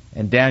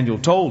 And Daniel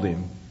told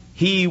him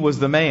he was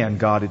the man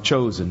God had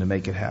chosen to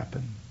make it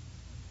happen.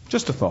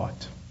 Just a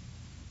thought.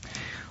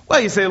 Well,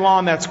 you say,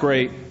 Lon, that's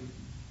great.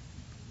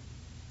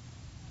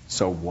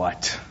 So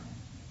what?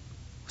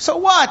 So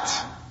what?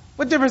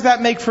 What difference does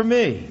that make for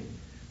me?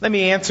 Let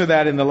me answer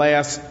that in the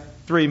last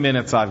 3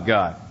 minutes I've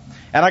got.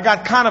 And I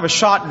got kind of a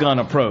shotgun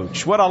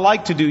approach. What I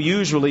like to do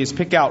usually is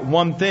pick out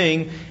one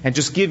thing and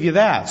just give you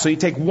that. So you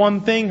take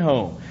one thing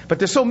home. But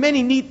there's so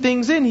many neat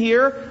things in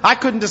here, I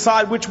couldn't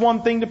decide which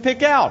one thing to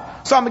pick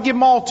out. So I'm going to give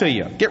them all to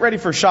you. Get ready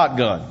for a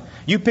shotgun.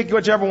 You pick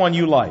whichever one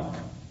you like,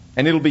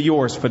 and it'll be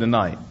yours for the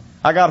night.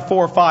 I got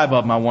 4 or 5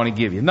 of them I want to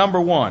give you. Number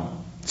 1,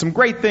 some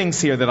great things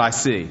here that I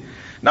see.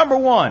 Number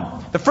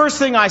 1, the first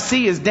thing I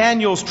see is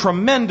Daniel's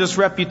tremendous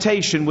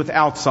reputation with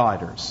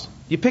outsiders.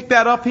 You pick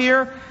that up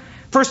here?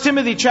 1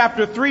 Timothy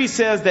chapter 3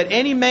 says that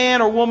any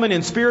man or woman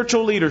in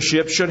spiritual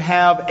leadership should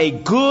have a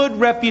good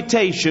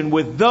reputation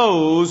with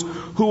those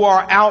who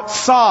are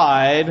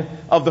outside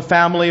of the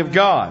family of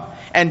God.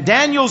 And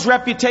Daniel's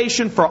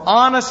reputation for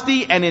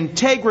honesty and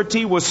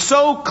integrity was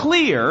so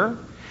clear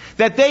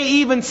that they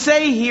even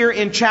say here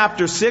in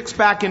chapter 6,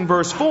 back in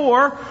verse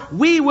 4,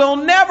 we will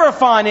never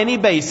find any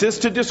basis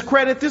to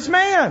discredit this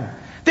man.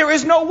 There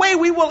is no way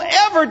we will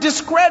ever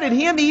discredit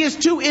him. He is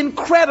too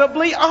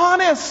incredibly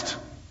honest.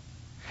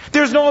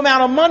 There's no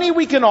amount of money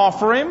we can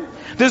offer him.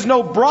 There's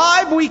no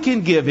bribe we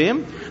can give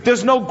him.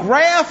 There's no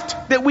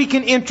graft that we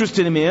can interest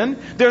him in.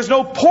 There's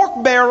no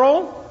pork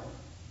barrel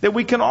that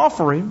we can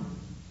offer him.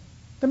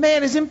 The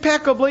man is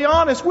impeccably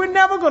honest. We're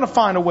never going to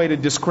find a way to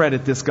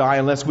discredit this guy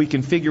unless we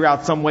can figure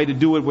out some way to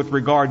do it with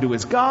regard to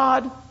his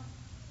God.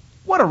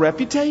 What a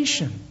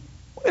reputation.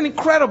 What an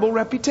incredible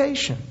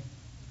reputation.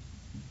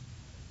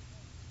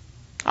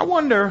 I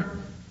wonder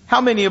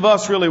how many of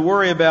us really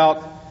worry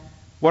about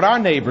what our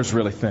neighbors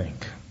really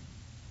think,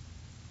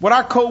 what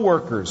our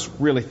coworkers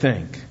really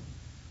think,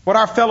 what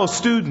our fellow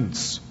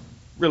students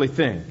really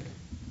think.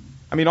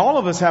 I mean, all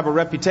of us have a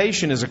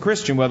reputation as a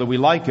Christian, whether we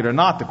like it or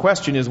not. The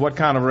question is, what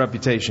kind of a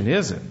reputation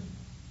is it?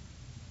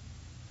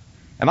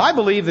 And I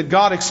believe that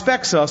God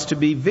expects us to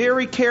be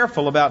very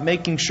careful about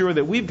making sure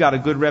that we've got a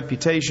good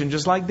reputation,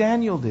 just like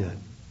Daniel did.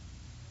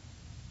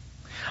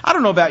 I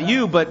don't know about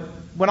you, but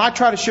when I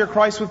try to share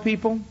Christ with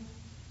people,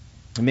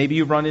 and maybe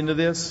you've run into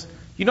this,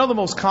 you know the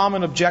most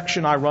common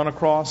objection I run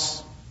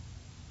across?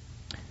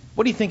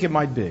 What do you think it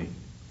might be?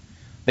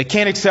 They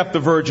can't accept the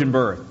virgin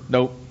birth.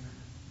 Nope.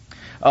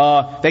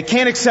 They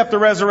can't accept the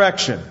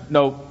resurrection.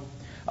 Nope.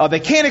 They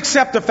can't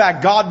accept the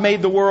fact God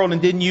made the world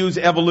and didn't use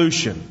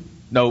evolution.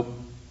 Nope.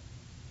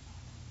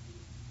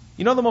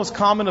 You know the most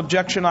common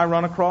objection I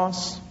run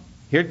across?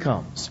 Here it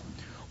comes.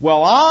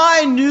 Well,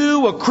 I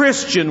knew a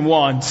Christian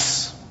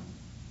once.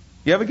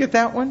 You ever get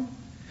that one?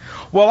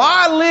 Well,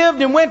 I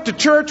lived and went to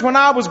church when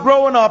I was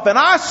growing up, and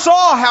I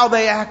saw how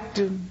they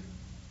acted.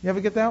 You ever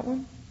get that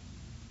one?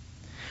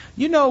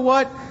 You know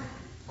what?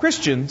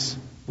 Christians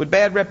with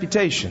bad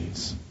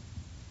reputations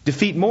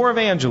defeat more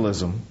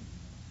evangelism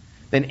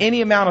than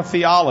any amount of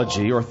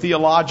theology or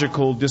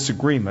theological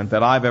disagreement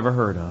that I've ever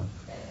heard of.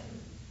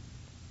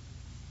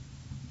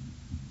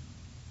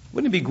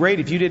 Wouldn't it be great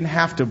if you didn't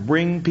have to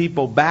bring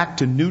people back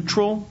to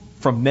neutral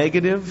from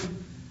negative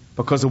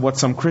because of what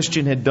some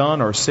Christian had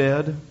done or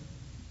said?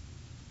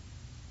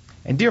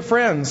 And dear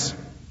friends,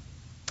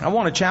 I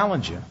want to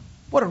challenge you.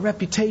 What a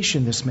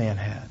reputation this man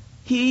had.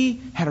 He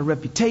had a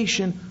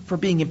reputation for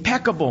being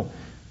impeccable.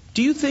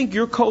 Do you think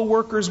your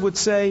co-workers would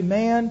say,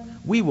 man,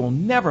 we will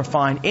never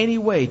find any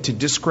way to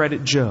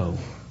discredit Joe?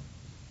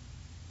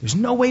 There's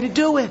no way to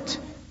do it.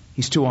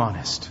 He's too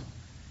honest.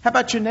 How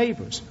about your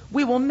neighbors?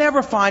 We will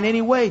never find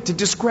any way to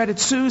discredit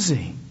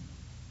Susie.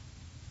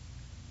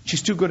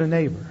 She's too good a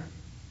neighbor.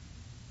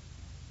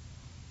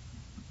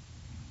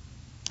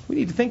 We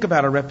need to think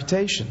about our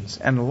reputations.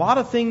 And a lot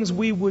of things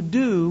we would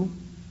do,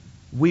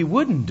 we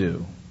wouldn't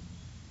do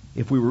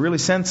if we were really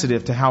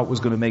sensitive to how it was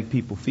going to make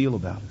people feel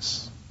about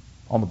us.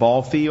 On the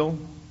ball field,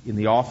 in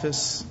the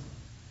office,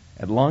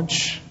 at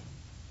lunch.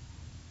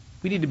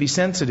 We need to be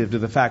sensitive to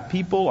the fact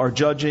people are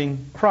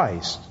judging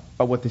Christ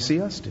by what they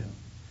see us do.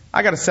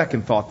 I got a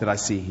second thought that I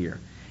see here.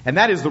 And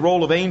that is the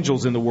role of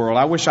angels in the world.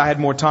 I wish I had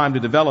more time to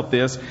develop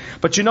this.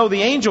 But you know,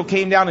 the angel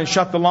came down and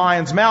shut the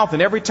lion's mouth.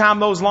 And every time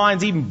those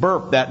lions even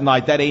burped that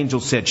night, that angel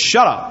said,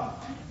 shut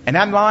up. And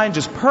that lion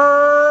just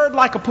purred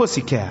like a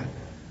pussycat.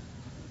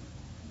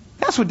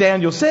 That's what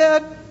Daniel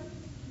said.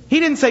 He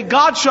didn't say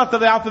God shut the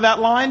mouth of that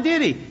lion,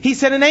 did he? He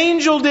said an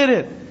angel did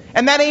it.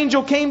 And that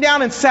angel came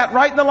down and sat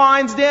right in the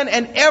lion's den.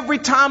 And every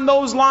time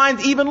those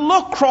lions even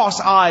looked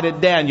cross-eyed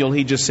at Daniel,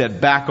 he just said,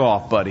 back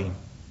off, buddy.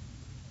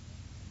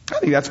 I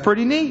think that's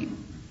pretty neat.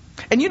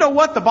 And you know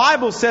what? The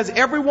Bible says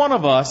every one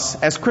of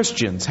us as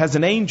Christians has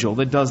an angel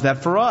that does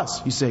that for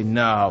us. You say,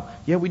 no.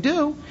 Yeah, we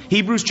do.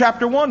 Hebrews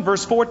chapter 1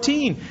 verse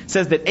 14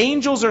 says that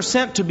angels are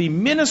sent to be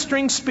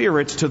ministering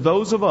spirits to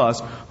those of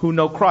us who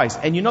know Christ.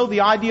 And you know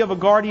the idea of a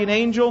guardian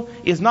angel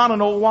is not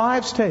an old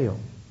wives' tale.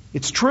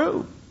 It's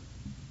true.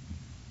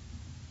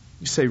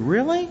 You say,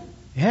 really?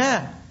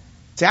 Yeah.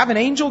 Say, I have an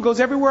angel goes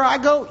everywhere I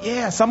go?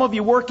 Yeah, some of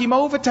you work him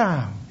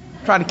overtime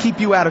trying to keep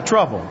you out of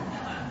trouble.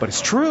 But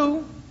it's true.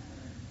 You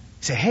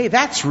say, hey,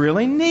 that's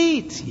really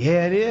neat.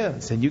 Yeah, it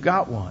is. And you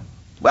got one.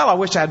 Well, I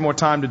wish I had more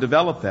time to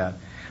develop that.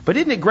 But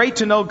isn't it great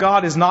to know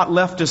God has not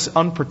left us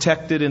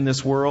unprotected in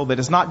this world? That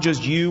it's not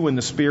just you and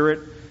the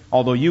Spirit,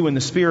 although you and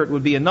the Spirit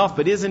would be enough.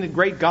 But isn't it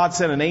great God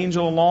sent an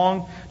angel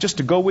along just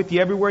to go with you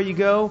everywhere you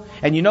go?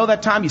 And you know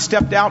that time you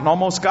stepped out and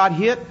almost got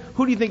hit?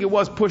 Who do you think it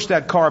was pushed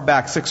that car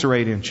back 6 or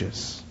 8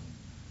 inches?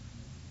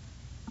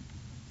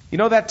 You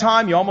know that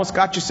time you almost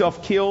got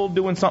yourself killed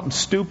doing something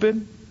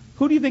stupid?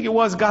 Who do you think it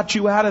was got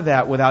you out of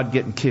that without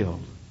getting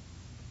killed?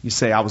 You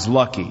say, I was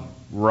lucky.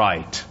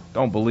 Right.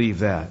 Don't believe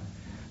that.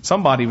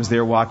 Somebody was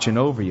there watching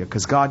over you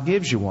because God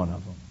gives you one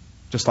of them,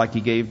 just like He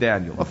gave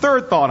Daniel. A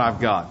third thought I've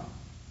got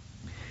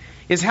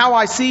is how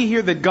I see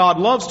here that God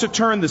loves to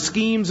turn the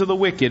schemes of the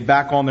wicked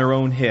back on their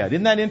own head.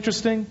 Isn't that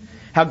interesting?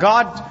 How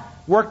God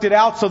worked it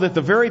out so that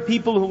the very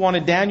people who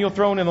wanted Daniel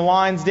thrown in the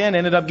lion's den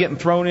ended up getting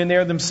thrown in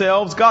there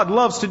themselves. God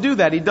loves to do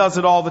that. He does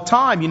it all the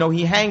time. You know,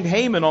 He hanged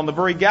Haman on the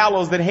very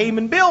gallows that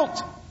Haman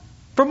built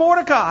for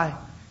Mordecai.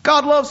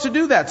 God loves to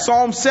do that.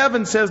 Psalm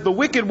 7 says the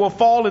wicked will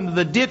fall into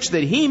the ditch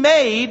that he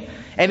made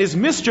and his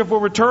mischief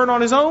will return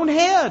on his own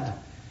head.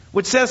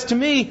 Which says to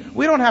me,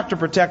 we don't have to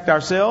protect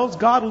ourselves.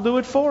 God will do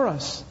it for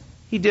us.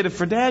 He did it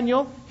for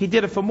Daniel. He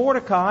did it for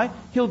Mordecai.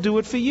 He'll do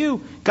it for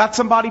you. Got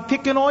somebody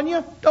picking on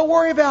you? Don't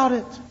worry about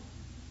it.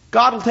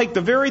 God will take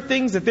the very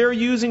things that they're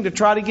using to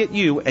try to get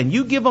you, and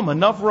you give them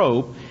enough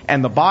rope,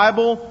 and the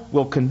Bible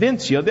will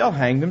convince you they'll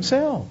hang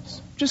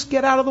themselves. Just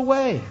get out of the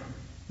way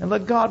and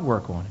let God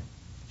work on it.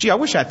 Gee, I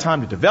wish I had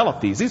time to develop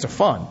these. These are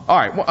fun. All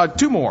right,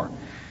 2 more.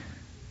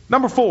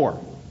 Number 4.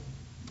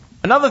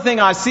 Another thing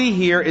I see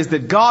here is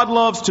that God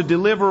loves to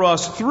deliver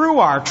us through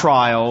our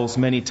trials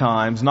many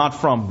times, not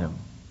from them.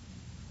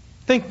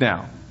 Think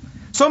now.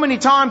 So many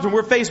times when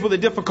we're faced with a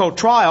difficult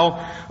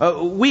trial,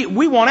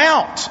 we want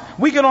out.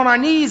 We get on our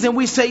knees and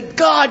we say,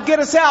 God, get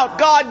us out.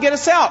 God, get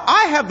us out.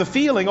 I have the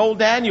feeling old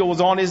Daniel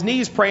was on his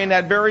knees praying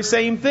that very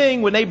same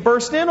thing when they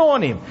burst in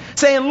on him,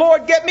 saying,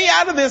 Lord, get me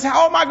out of this.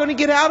 How am I going to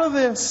get out of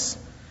this?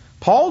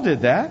 Paul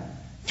did that.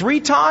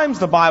 3 times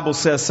the Bible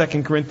says,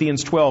 2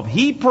 Corinthians 12,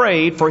 he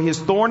prayed for his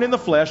thorn in the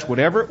flesh,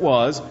 whatever it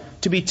was,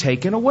 to be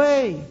taken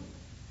away.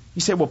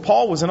 You say, well,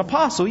 Paul was an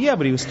apostle. Yeah,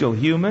 but he was still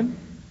human.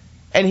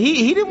 And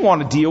he didn't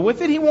want to deal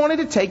with it. He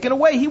wanted it taken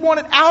away. He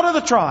wanted out of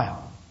the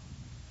trial.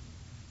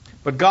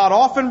 But God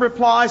often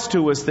replies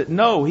to us that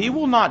no, He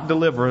will not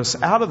deliver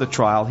us out of the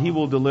trial. He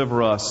will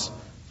deliver us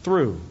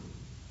through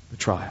the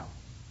trial.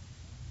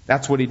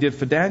 That's what He did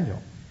for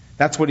Daniel.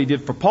 That's what He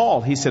did for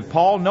Paul. He said,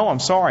 Paul, no, I'm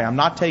sorry. I'm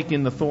not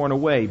taking the thorn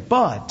away.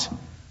 But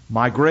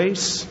my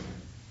grace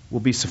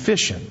will be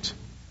sufficient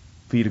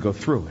for you to go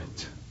through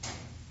it.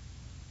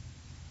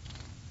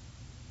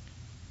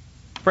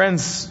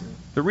 Friends,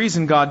 the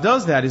reason God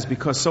does that is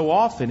because so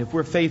often, if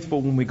we're faithful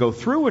when we go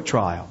through a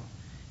trial,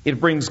 it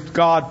brings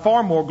God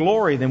far more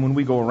glory than when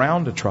we go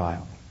around a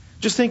trial.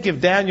 Just think if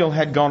Daniel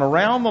had gone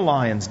around the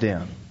lion's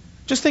den.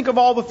 Just think of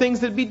all the things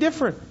that'd be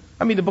different.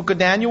 I mean, the book of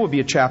Daniel would be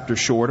a chapter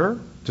shorter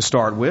to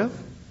start with.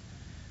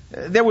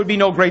 There would be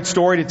no great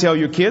story to tell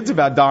your kids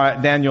about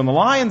Daniel in the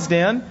lion's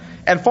den.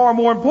 And far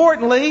more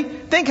importantly,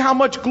 think how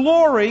much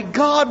glory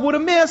God would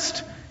have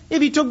missed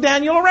if He took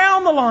Daniel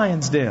around the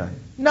lion's den.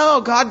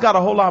 No, God got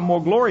a whole lot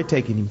more glory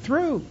taking him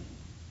through.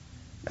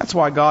 That's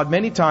why God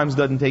many times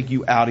doesn't take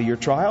you out of your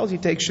trials. He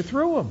takes you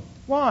through them.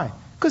 Why?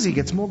 Because He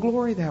gets more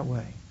glory that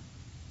way.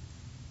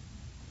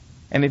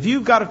 And if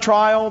you've got a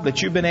trial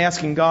that you've been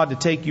asking God to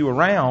take you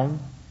around,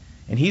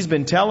 and He's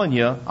been telling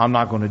you, I'm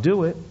not going to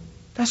do it,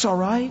 that's all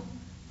right.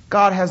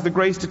 God has the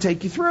grace to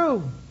take you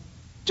through.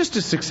 Just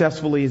as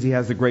successfully as He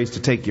has the grace to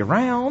take you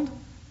around.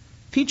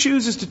 If He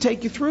chooses to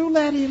take you through,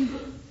 let Him.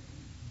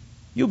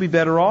 You'll be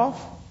better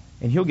off.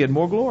 And He'll get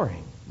more glory.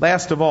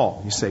 Last of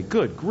all, you say,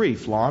 good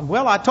grief, Lon.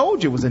 Well, I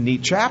told you it was a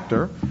neat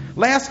chapter.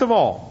 Last of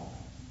all,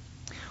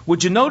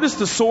 would you notice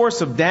the source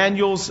of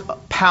Daniel's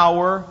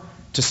power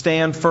to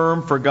stand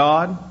firm for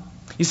God?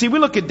 You see, we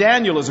look at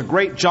Daniel as a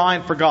great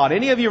giant for God.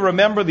 Any of you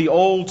remember the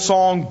old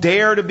song,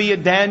 Dare to be a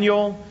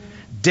Daniel?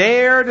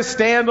 Dare to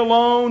stand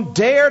alone.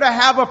 Dare to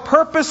have a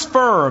purpose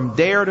firm.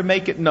 Dare to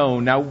make it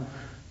known. Now,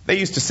 they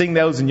used to sing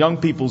those in young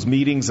people's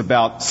meetings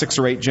about 6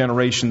 or 8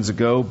 generations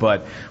ago,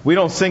 but we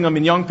don't sing them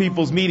in young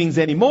people's meetings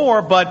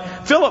anymore.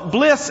 But Philip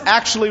Bliss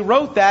actually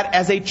wrote that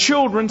as a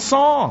children's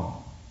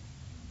song.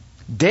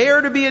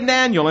 Dare to be a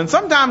Daniel. And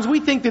sometimes we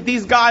think that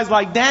these guys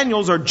like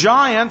Daniels are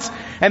giants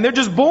and they're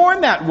just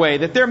born that way,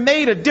 that they're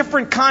made a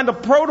different kind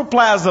of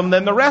protoplasm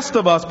than the rest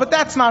of us. But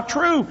that's not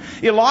true.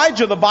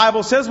 Elijah, the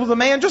Bible says, was a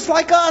man just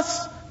like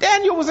us.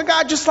 Daniel was a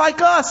guy just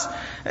like us.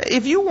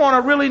 If you want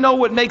to really know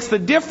what makes the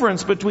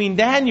difference between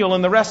Daniel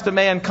and the rest of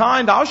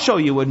mankind, I'll show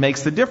you what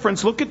makes the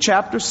difference. Look at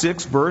chapter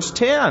 6, verse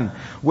 10,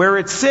 where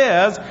it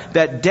says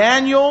that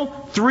Daniel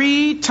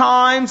 3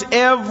 times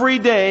every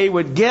day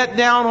would get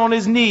down on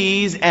his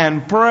knees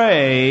and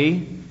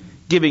pray,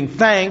 giving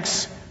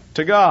thanks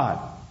to God.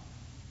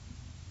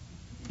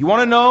 You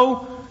want to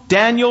know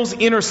Daniel's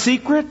inner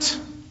secret?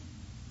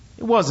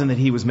 It wasn't that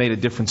he was made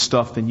of different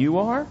stuff than you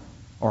are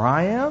or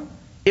I am.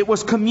 It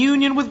was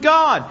communion with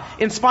God.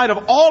 In spite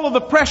of all of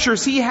the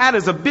pressures he had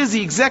as a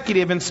busy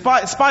executive, in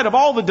spite of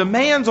all the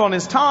demands on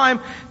his time,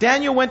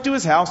 Daniel went to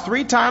his house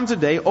 3 times a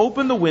day,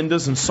 opened the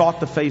windows, and sought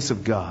the face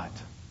of God.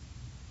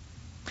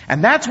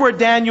 And that's where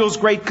Daniel's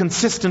great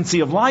consistency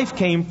of life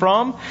came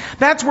from.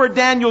 That's where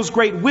Daniel's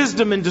great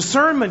wisdom and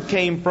discernment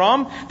came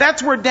from.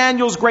 That's where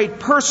Daniel's great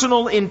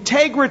personal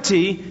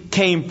integrity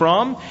came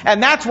from.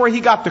 And that's where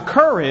he got the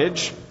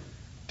courage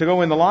to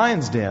go in the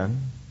lion's den.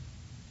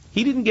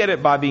 He didn't get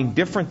it by being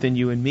different than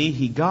you and me.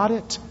 He got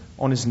it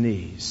on his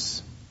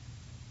knees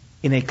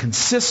in a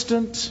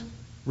consistent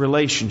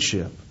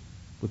relationship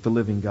with the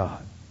living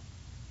God.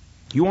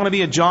 You want to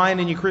be a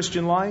giant in your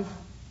Christian life?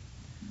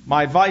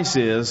 My advice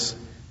is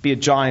be a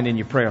giant in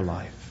your prayer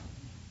life.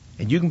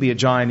 And you can be a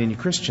giant in your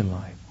Christian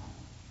life.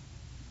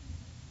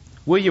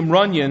 William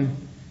Runyon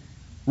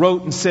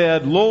wrote and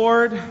said,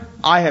 Lord,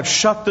 I have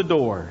shut the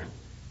door.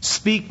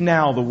 Speak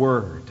now the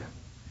word,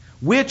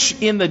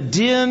 which in the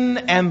din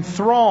and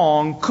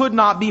throng could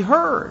not be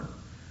heard.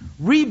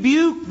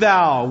 Rebuke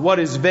thou what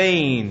is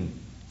vain.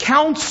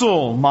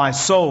 Counsel my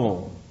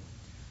soul.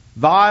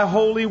 Thy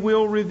holy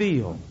will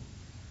reveal.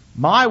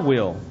 My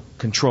will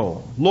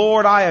control.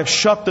 Lord, I have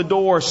shut the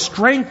door.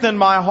 Strengthen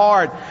my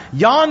heart.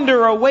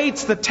 Yonder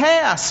awaits the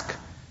task.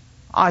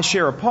 I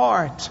share a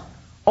part.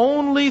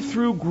 Only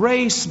through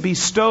grace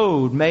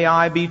bestowed may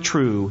I be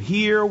true.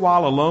 Here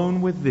while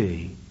alone with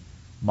Thee,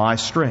 my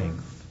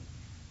strength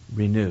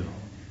renew.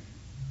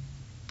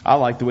 I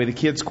like the way the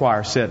kids'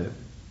 choir said it.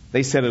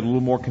 They said it in a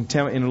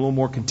little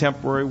more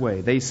contemporary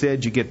way. They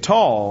said, you get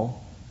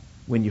tall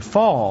when you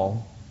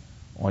fall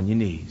on your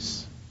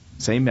knees.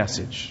 Same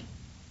message.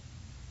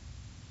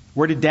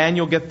 Where did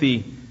Daniel get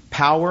the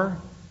power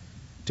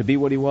to be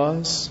what he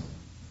was?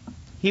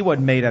 He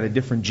wasn't made out of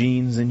different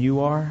genes than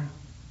you are.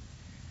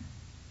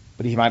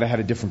 But he might have had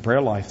a different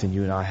prayer life than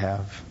you and I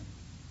have.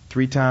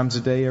 3 times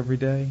a day, every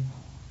day.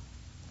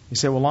 You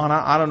say, well, Lon,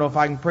 I don't know if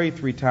I can pray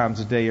 3 times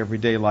a day, every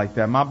day like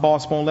that. My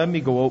boss won't let me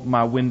go open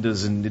my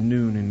windows in the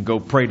noon and go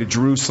pray to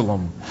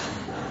Jerusalem.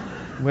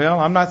 Well,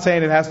 I'm not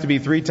saying it has to be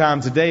 3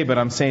 times a day, but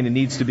I'm saying it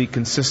needs to be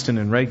consistent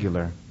and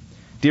regular.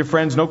 Dear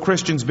friends, no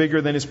Christian's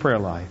bigger than his prayer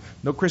life.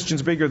 No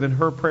Christian's bigger than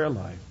her prayer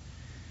life.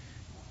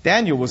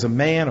 Daniel was a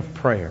man of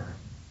prayer.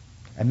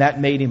 And that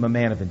made him a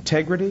man of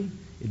integrity.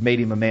 It made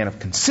him a man of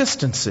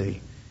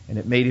consistency. And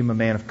it made him a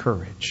man of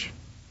courage.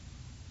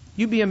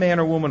 You be a man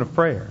or woman of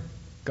prayer.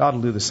 God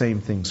will do the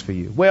same things for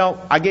you.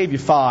 Well, I gave you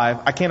 5.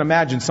 I can't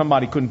imagine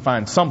somebody couldn't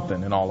find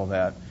something in all of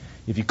that.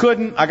 If you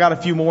couldn't, I got a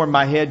few more in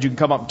my head. You can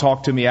come up and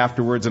talk to me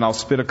afterwards and I'll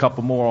spit a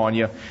couple more on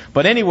you.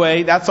 But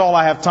anyway, that's all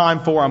I have time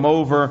for. I'm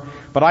over.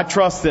 But I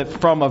trust that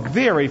from a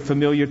very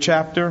familiar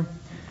chapter,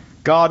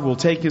 God will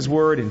take His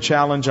word and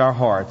challenge our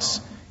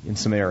hearts in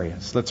some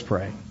areas. Let's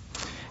pray.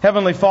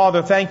 Heavenly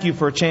Father, thank you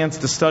for a chance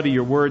to study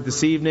your word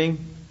this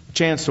evening, a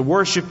chance to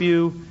worship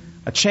you,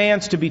 a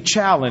chance to be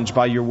challenged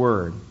by your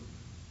word.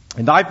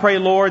 And I pray,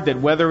 Lord,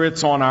 that whether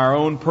it's on our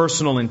own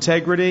personal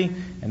integrity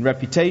and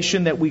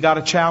reputation that we got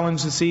a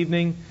challenge this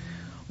evening,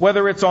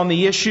 whether it's on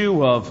the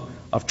issue of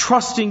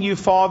trusting you,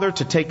 Father,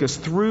 to take us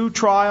through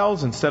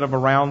trials instead of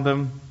around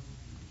them,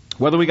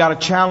 whether we got a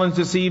challenge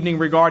this evening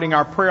regarding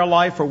our prayer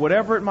life or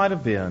whatever it might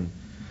have been,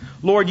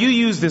 Lord, you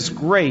use this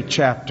great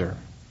chapter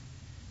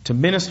to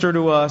minister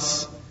to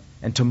us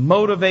and to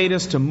motivate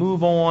us to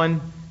move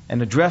on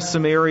and address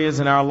some areas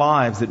in our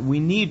lives that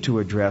we need to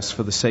address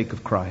for the sake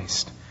of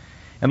Christ.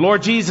 And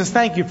Lord Jesus,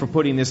 thank you for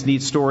putting this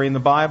neat story in the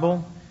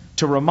Bible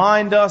to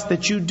remind us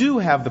that you do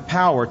have the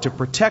power to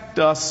protect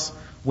us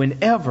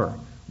whenever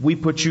we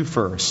put you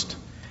first.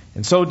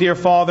 And so, dear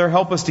Father,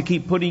 help us to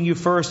keep putting you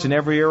first in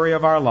every area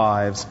of our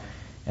lives.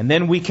 And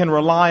then we can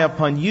rely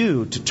upon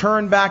you to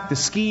turn back the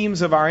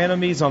schemes of our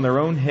enemies on their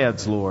own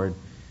heads, Lord,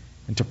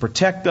 and to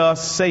protect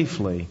us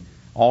safely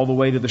all the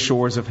way to the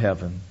shores of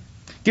heaven.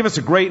 Give us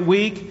a great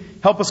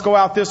week. Help us go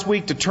out this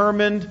week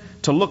determined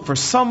to look for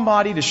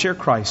somebody to share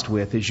Christ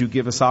with as you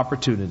give us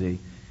opportunity.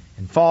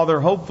 And Father,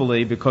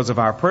 hopefully, because of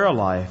our prayer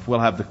life, we'll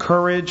have the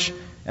courage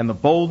and the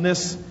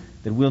boldness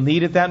that we'll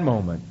need at that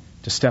moment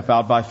to step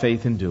out by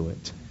faith and do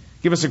it.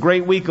 Give us a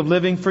great week of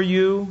living for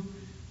you.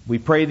 We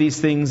pray these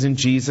things in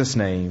Jesus'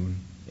 name.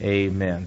 Amen.